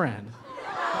best friend.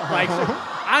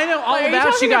 I know all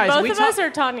about you guys. Are you talking to both of us or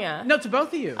Tanya? No, to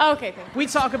both of you. Oh, okay, thank you. We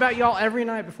talk about y'all every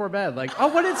night before bed.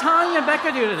 What did Tanya and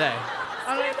Becca do today?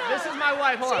 This is my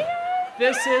wife. Hold on.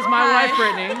 This is my wife,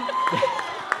 Brittany.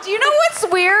 Do you know what's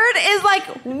weird is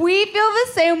we feel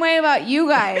the same way about you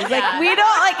guys. We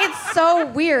don't it's so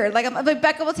weird.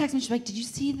 Becca will text me. She's like, "Did you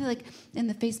see in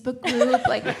the Facebook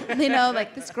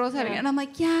group this girl's having?" And I'm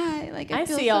like, "Yeah." I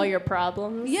see all your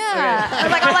problems. Yeah.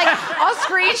 I'll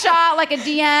screenshot a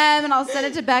DM and I'll send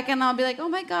it to Becca and I'll be like, "Oh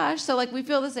my gosh." So we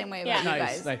feel the same way about you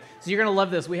guys. Nice. So you're gonna love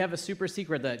this. We have a super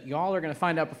secret that y'all are gonna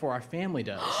find out before our family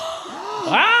does.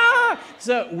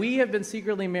 So we have been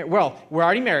secretly married. Well, we're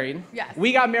already married. Yes.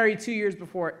 We got married 2 years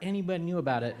before anybody knew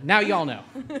about it. Now y'all know.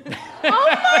 Oh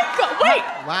my God! Wait.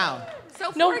 Wow.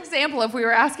 So, for example, if we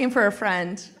were asking for a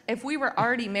friend, if we were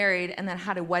already married and then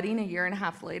had a wedding a year and a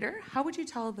half later, how would you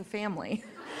tell the family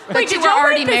that you were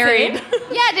already married?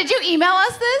 Yeah. Did you email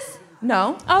us this?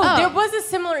 No. Oh, there was a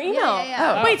similar email.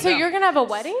 Yeah. Wait, so you're gonna have a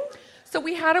wedding? So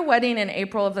we had a wedding in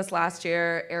April of this last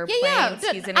year. Airplanes,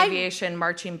 he's in aviation,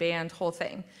 marching band, whole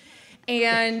thing.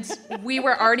 And we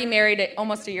were already married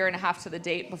almost a year and a half to the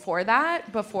date before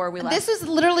we left. This was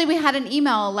literally, we had an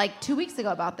email 2 weeks ago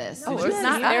about this. Oh, it's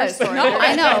not their story. No,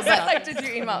 I know. But did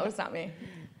you email? It was not me.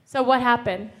 So what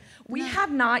happened? We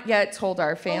have not yet told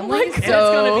our family. And it's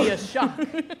going to be a shock.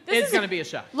 It's going to be a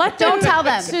shock. Don't tell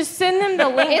them. Just send them the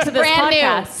link to this brand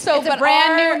podcast. new. So, it's a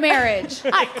brand new marriage.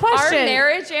 Question. Our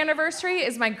marriage anniversary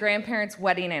is my grandparents'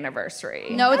 wedding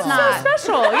anniversary. No, it's not. So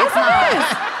special. Yes, it is.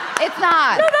 It's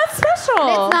not. No, that's special.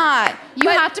 It's not. You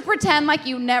have to pretend like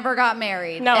you never got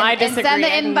married. No, I disagree. And send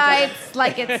the invites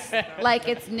like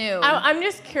it's new. I'm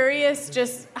just curious,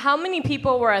 just how many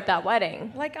people were at that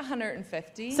wedding?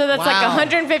 150. So that's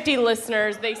 150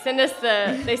 listeners. They send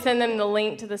them the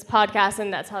link to this podcast,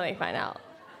 and that's how they find out.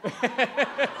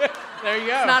 There you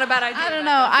go. It's not a bad idea. I don't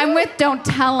know. I'm with don't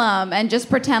tell them and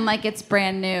just pretend like it's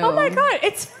brand new. Oh my God,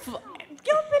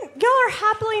 y'all are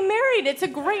happily married. It's a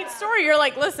great story. You're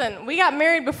like, listen, we got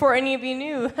married before any of you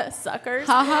knew, suckers.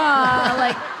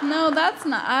 Haha. No, that's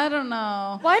not. I don't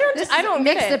know. Well, I don't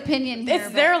mixed get it. opinion here.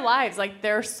 It's their lives.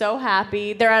 They're so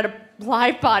happy. They're at a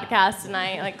live podcast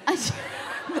tonight.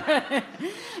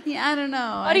 Yeah, I don't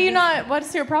know.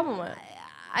 What's your problem with?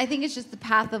 I think it's just the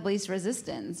path of least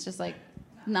resistance. Just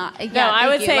not. Yeah, no, I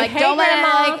would say, hey, don't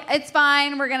Grandma. let it, it's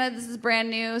fine. This is brand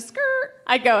new. Skirt.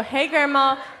 I'd go, hey,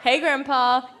 Grandma. Hey,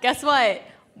 Grandpa. Guess what?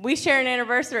 We share an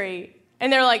anniversary.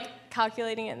 And they're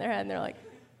calculating it in their head. And they're like,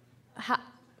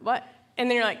 what? And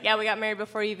then you're like, yeah, we got married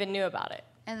before you even knew about it.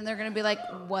 And then they're going to be like,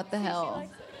 what the hell?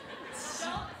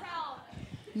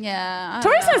 Yeah.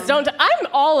 Tori says don't. I'm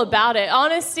all about it.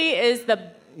 Honesty is the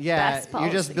best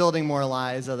policy. You're just building more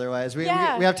lies otherwise. We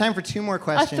have time for 2 more A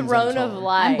questions. throne of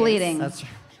lies. I'm bleeding. That's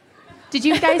Did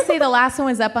you guys say the last one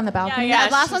was up on the balcony? Yeah,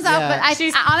 the last one's out, but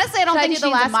honestly, I don't think she's the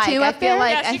last two. I feel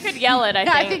like she could yell it, I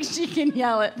think. I think she can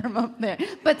yell it from up there.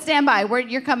 But stand by.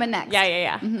 You're coming next.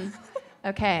 Yeah. Mm-hmm.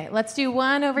 Okay, let's do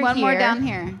one over here. One more down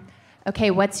here.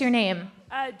 Okay, what's your name?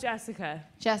 Jessica.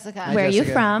 Jessica. Where are you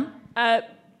from?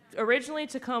 Originally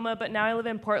Tacoma, but now I live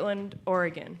in Portland,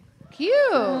 Oregon. Cute.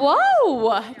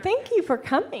 Whoa! Thank you for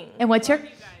coming. And what's your?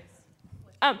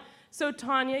 So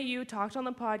Tanya, you talked on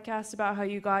the podcast about how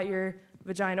you got your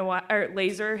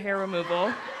laser hair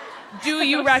removal. Do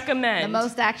you recommend? The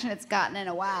most action it's gotten in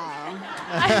a while.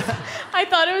 I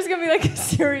thought it was gonna be a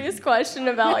serious question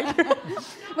about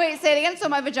Wait, say it again. So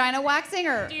my vagina waxing,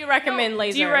 or do you recommend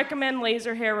laser? Do you recommend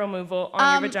laser hair removal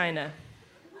on your vagina?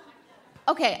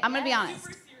 Okay, I'm gonna be honest.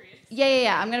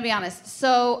 Yeah. I'm gonna be honest.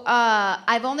 So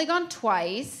I've only gone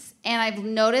twice, and I've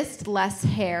noticed less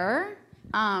hair.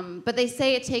 But they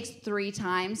say it takes 3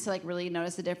 times to like really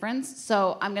notice the difference.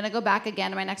 So I'm gonna go back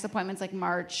again. My next appointment's like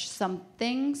March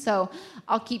something. So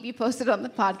I'll keep you posted on the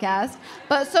podcast.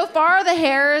 But so far the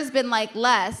hair has been like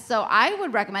less. So I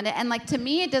would recommend it. And like to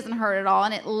me, it doesn't hurt at all.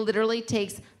 And it literally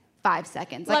takes 5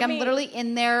 seconds. Like I'm literally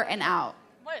in there and out.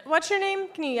 What's your name?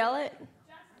 Can you yell it?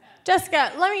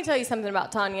 Jessica, let me tell you something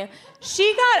about Tanya.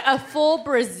 She got a full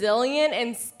Brazilian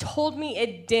and told me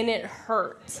it didn't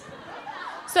hurt.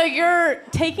 So you're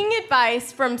taking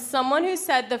advice from someone who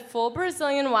said the full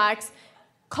Brazilian wax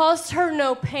caused her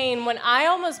no pain when I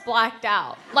almost blacked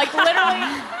out. Like literally,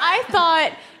 I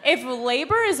thought if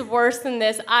labor is worse than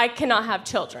this, I cannot have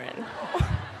children.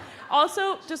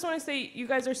 Also, just want to say you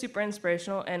guys are super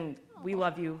inspirational and we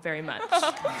love you very much.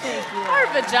 Thank you. Our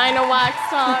vagina wax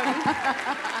talk.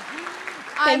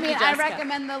 I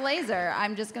recommend the laser.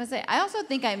 I'm just gonna say. I also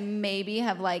think I maybe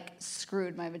have like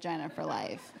screwed my vagina for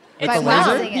life. It's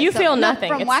numb. You feel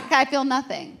nothing. From wax, I feel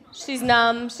nothing. She's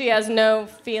numb. She has no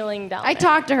feeling down I there.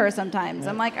 talk to her sometimes.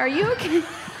 I'm like, are you okay?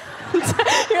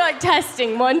 You're like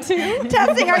testing 1, 2.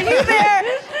 Testing. Are you there?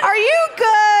 Are you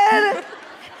good?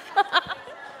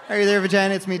 Are you there,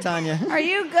 vagina? It's me, Tanya. Are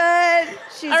you good?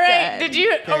 She's All right.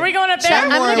 good. Are we going up there? Chat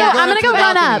more. I'm gonna go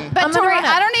run up. But I'm gonna Tori, run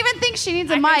up. I don't even think she needs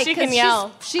a I mic. think she can 'cause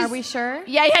yell. She's, Are we sure?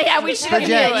 Yeah. We should.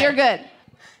 Legit. You're good.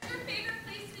 Your favorite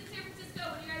place in San Francisco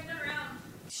when you guys been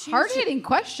around? Hard-hitting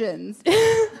questions.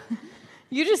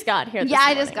 You just got here. Yeah,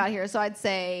 I just got here, so I'd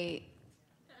say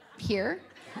here.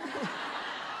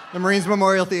 The Marines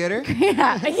Memorial Theater.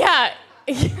 Yeah. Yeah.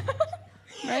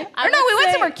 Right? Or no, we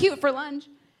went somewhere cute for lunch.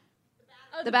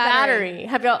 The battery.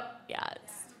 Have y'all? Yeah,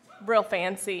 it's real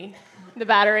fancy. The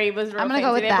battery was real I'm gonna fancy.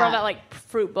 go with they that. brought out like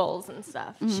fruit bowls and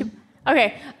stuff.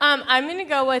 Okay, I'm gonna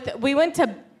go with. We went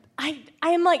to. I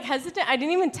am like hesitant. I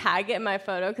didn't even tag it in my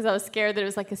photo because I was scared that it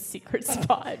was like a secret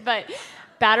spot. But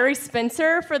Battery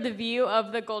Spencer for the view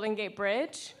of the Golden Gate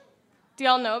Bridge. Do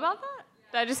y'all know about that?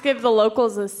 Did I just give the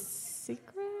locals a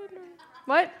secret? Or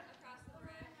what?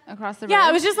 Across the road. Yeah,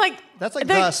 it was just like That's like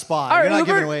the spot. Our You're not Uber,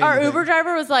 giving away our anything. Uber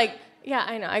driver was like, yeah,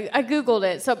 I know. I Googled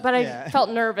it, but I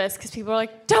felt nervous because people were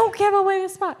like, don't give away the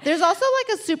spot. There's also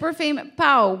like a super famous.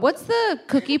 Pow, what's the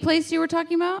cookie place you were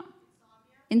talking about?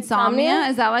 Insomnia?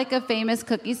 Is that like a famous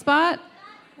cookie spot?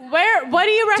 Where? What do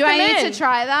you recommend? Do I need to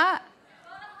try that?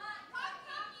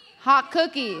 Hot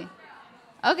cookie.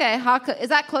 Okay, is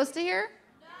that close to here?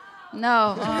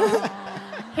 No.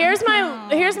 Oh. Here's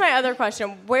my other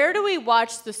question. Where do we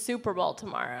watch the Super Bowl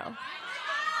tomorrow?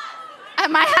 At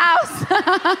my house.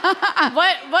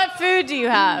 What food do you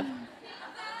have?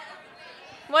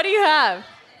 What do you have?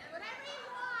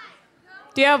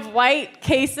 Do you have white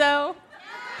queso?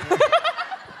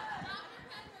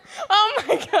 Oh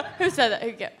my God. Who said that?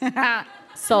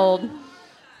 Who sold.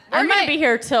 We're going to be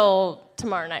here till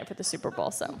tomorrow night for the Super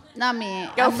Bowl, so. Not me.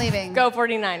 I'm leaving. Go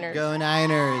 49ers. Go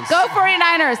Niners. Go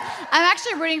 49ers. I'm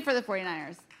actually rooting for the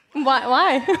 49ers.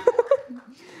 Why?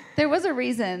 There was a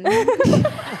reason.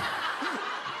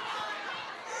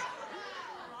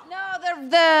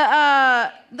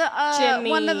 Jimmy.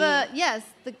 One of the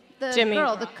the Jimmy.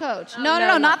 girl, the coach. Oh, No,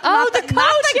 no, not the oh, not the the,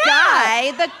 not coach, the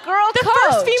guy. The girl The coach.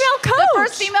 first female coach. The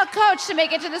first female coach to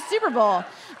make it to the Super Bowl.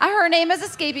 Her name is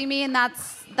escaping me, and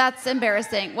that's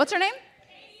embarrassing. What's her name?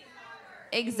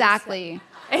 Exactly.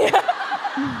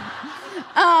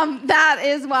 That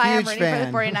is why I'm Huge rooting for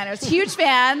the 49ers. Huge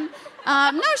fan.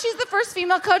 No, she's the first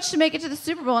female coach to make it to the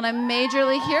Super Bowl, and I'm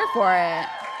majorly here for it.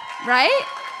 Right?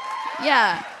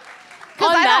 Yeah.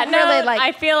 Because On that note, like.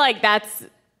 I feel like that's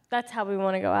how we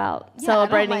want to go out, Yeah, I don't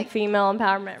celebrating like- female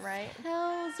empowerment, right?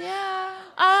 Hells yeah.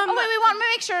 Oh wait, we want to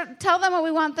make sure. Tell them what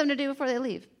we want them to do before they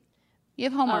leave. You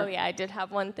have homework. Oh yeah, I did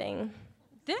have one thing.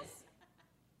 This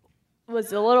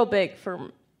was a little big for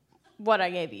what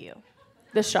I gave you,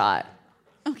 the shot.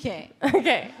 Okay.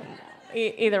 Okay.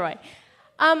 Either way.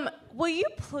 Will you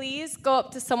please go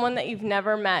up to someone that you've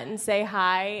never met and say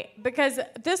hi? Because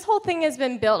this whole thing has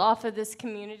been built off of this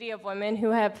community of women who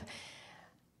have.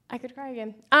 I could cry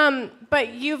again.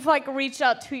 But you've like reached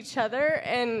out to each other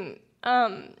and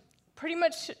pretty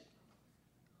much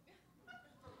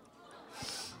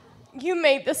you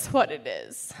made this what it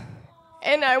is.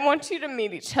 And I want you to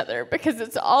meet each other because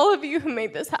it's all of you who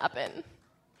made this happen.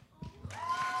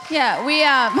 Yeah, we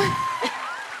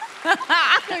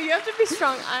No, you have to be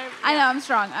strong. I know, I'm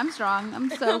strong. I'm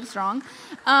so strong.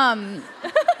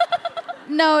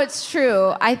 No, it's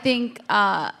true. I think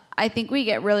we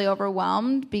get really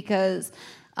overwhelmed because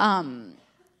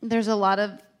there's a lot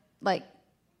of like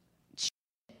shit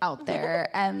out there,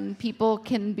 and people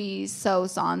can be so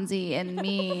sonzy and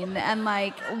mean, and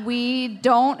like we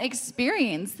don't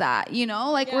experience that, you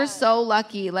know? Like we're so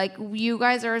lucky. Like you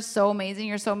guys are so amazing.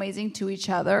 You're so amazing to each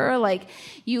other. Like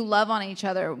you love on each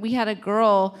other. We had a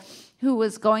girl who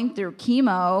was going through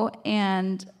chemo,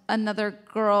 and another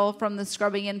girl from the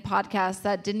Scrubbing In podcast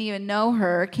that didn't even know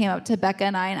her came up to Becca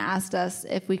and I and asked us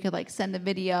if we could like send a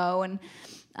video, and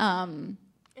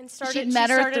she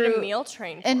started a meal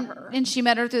train for her. And she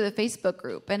met her through the Facebook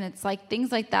group. And it's like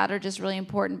things like that are just really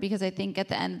important, because I think at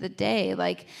the end of the day,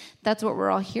 like that's what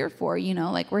we're all here for, you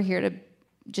know? Like we're here to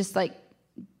just like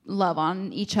love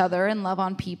on each other and love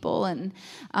on people, and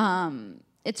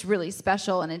it's really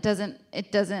special, and it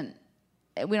doesn't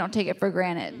we don't take it for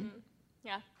granted. Mm-hmm.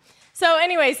 So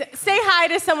anyways, say hi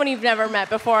to someone you've never met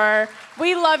before.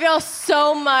 We love y'all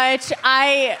so much.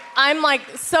 I'm like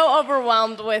so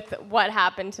overwhelmed with what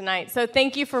happened tonight. So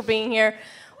thank you for being here.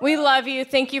 We love you.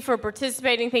 Thank you for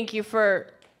participating. Thank you for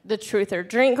the truth or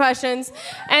drink questions.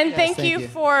 And thank you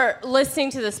for listening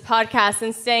to this podcast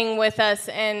and staying with us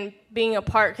and being a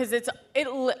part, because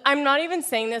I'm not even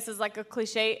saying this as like a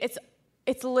cliche.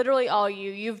 It's literally all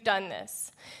you. You've done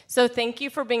this. So thank you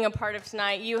for being a part of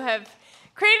tonight. You have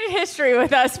created history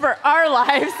with us for our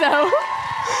lives, so.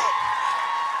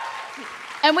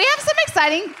 And we have some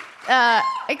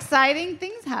exciting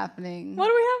things happening. What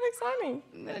do we have exciting?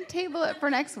 I'm gonna table it for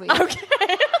next week.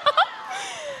 Okay.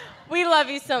 We love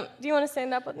you so. Do you want to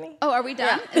stand up with me? Oh, are we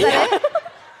done? Yeah. Is that it?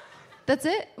 That's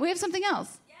it? We have something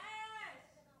else.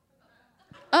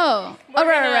 Oh, We're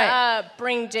right. gonna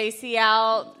bring JC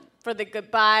out for the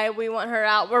goodbye. We want her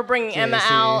out. We're bringing Emma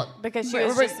out because she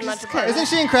was just much better. Isn't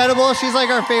she incredible? She's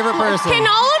like our favorite person. Can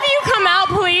all of you come out,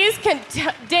 please? Can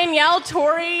Danielle,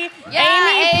 Tori,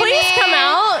 Amy, please come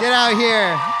out? Get out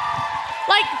here.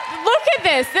 Like, look at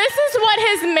this. This is what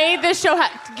has made this show.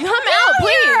 Come out,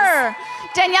 please. Here.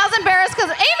 Danielle's embarrassed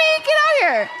because Amy, get out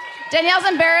here. Danielle's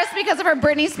embarrassed because of her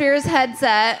Britney Spears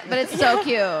headset, but it's so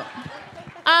cute.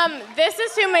 This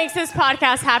is who makes this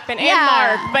podcast happen, and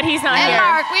Mark, but he's not here.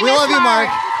 Mark, we love you,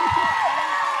 Mark.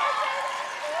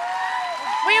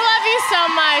 We love you so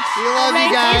much. We love you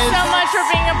guys. Thank you so much for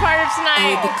being a part of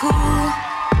tonight. It'd be cool.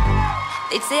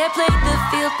 They'd say I played the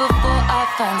field before I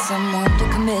find someone to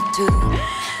commit to.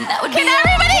 Can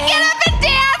everybody get up and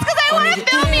dance? Because I want to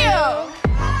film you.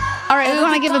 All right, we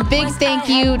want to give a big thank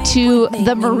you to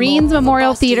the Marines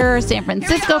Memorial Theater San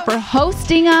Francisco for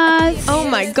hosting us. Oh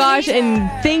my gosh, and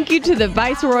thank you to the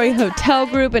Viceroy Hotel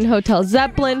Group and Hotel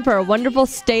Zeppelin for a wonderful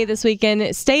stay this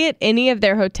weekend. Stay at any of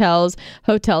their hotels.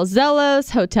 Hotel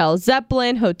Zelos, Hotel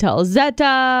Zeppelin, Hotel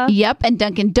Zeta. Yep, and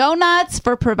Dunkin' Donuts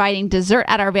for providing dessert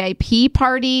at our VIP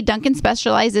party. Dunkin'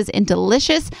 specializes in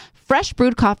delicious fresh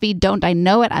brewed coffee. Don't I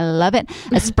know it? I love it.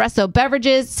 Espresso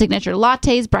beverages, signature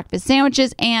lattes, breakfast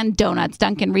sandwiches, and donuts.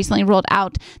 Dunkin' recently rolled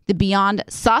out the Beyond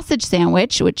Sausage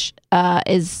Sandwich, which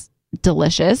is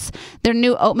delicious. Their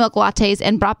new oat milk lattes,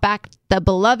 and brought back the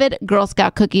beloved Girl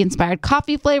Scout cookie-inspired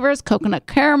coffee flavors, coconut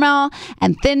caramel,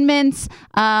 and Thin Mints.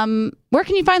 Where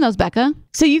can you find those, Becca?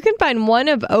 So you can find one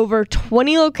of over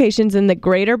 20 locations in the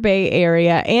Greater Bay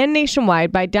Area and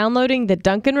nationwide by downloading the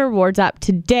Dunkin' Rewards app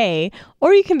today,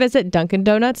 or you can visit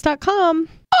DunkinDonuts.com.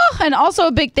 Oh, and also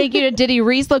a big thank you to Diddy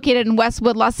Reese, located in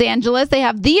Westwood, Los Angeles. They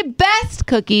have the best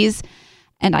cookies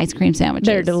and ice cream sandwiches.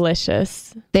 They're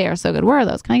delicious. They are so good. Where are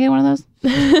those? Can I get one of those?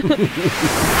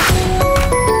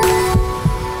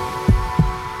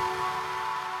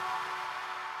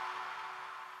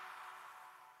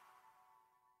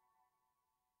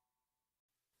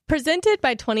 Presented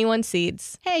by 21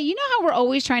 Seeds. Hey, you know how we're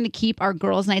always trying to keep our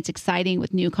girls' nights exciting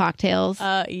with new cocktails?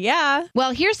 Yeah.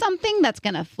 Well, here's something that's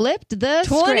going to flip the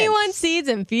 21 script. Seeds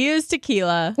infused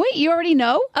tequila. Wait, you already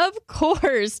know? Of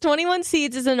course. 21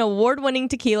 Seeds is an award-winning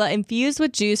tequila infused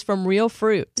with juice from real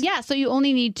fruit. Yeah, so you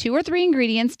only need 2 or 3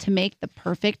 ingredients to make the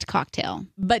perfect cocktail.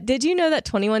 But did you know that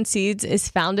 21 Seeds is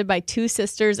founded by 2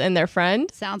 sisters and their friend?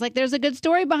 Sounds like there's a good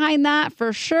story behind that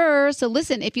for sure. So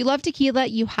listen, if you love tequila,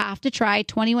 you have to try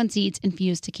 21 Seeds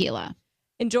infused tequila.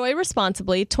 Enjoy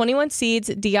responsibly. 21 Seeds,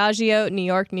 Diageo, New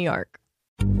York, New York.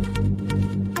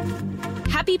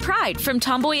 Happy Pride from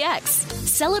Tomboy X,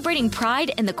 celebrating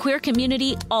pride and the queer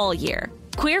community all year.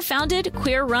 Queer founded,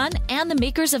 queer run, and the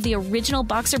makers of the original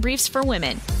boxer briefs for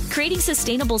women, creating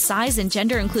sustainable size and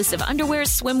gender inclusive underwear,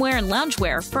 swimwear, and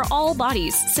loungewear for all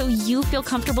bodies so you feel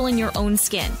comfortable in your own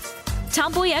skin.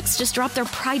 Tomboy X just dropped their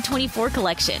Pride 24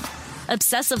 collection.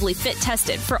 Obsessively fit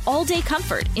tested for all-day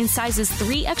comfort in sizes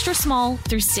 3 extra small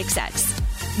through 6X.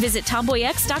 Visit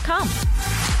tomboyx.com.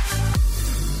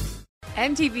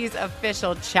 MTV's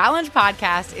official Challenge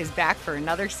podcast is back for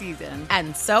another season.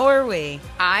 And so are we.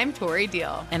 I'm Tori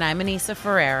Deal. And I'm Anissa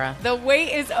Ferreira. The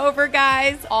wait is over,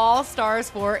 guys. All Stars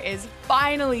 4 is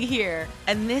finally here.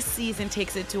 And this season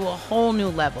takes it to a whole new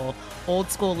level.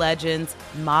 Old school legends,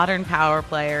 modern power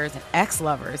players, and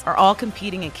ex-lovers are all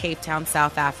competing in Cape Town,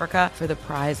 South Africa for the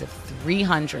prize of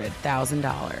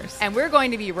 $300,000. And we're going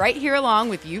to be right here along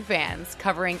with you fans,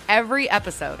 covering every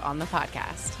episode on the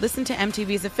podcast. Listen to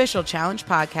MTV's official Challenge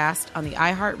podcast on the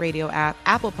iHeartRadio app,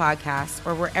 Apple Podcasts,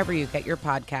 or wherever you get your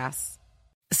podcasts.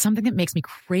 Something that makes me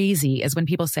crazy is when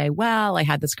people say, well, I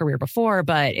had this career before,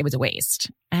 but it was a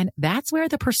waste. And that's where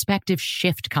the perspective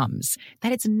shift comes,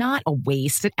 that it's not a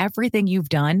waste, that everything you've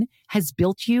done has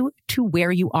built you to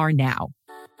where you are now.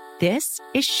 This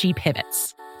is She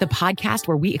Pivots, the podcast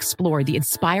where we explore the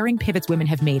inspiring pivots women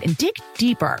have made and dig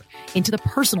deeper into the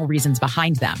personal reasons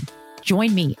behind them.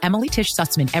 Join me, Emily Tish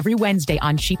Sussman, every Wednesday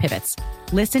on She Pivots.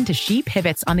 Listen to She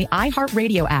Pivots on the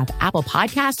iHeartRadio app, Apple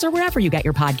Podcasts, or wherever you get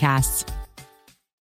your podcasts.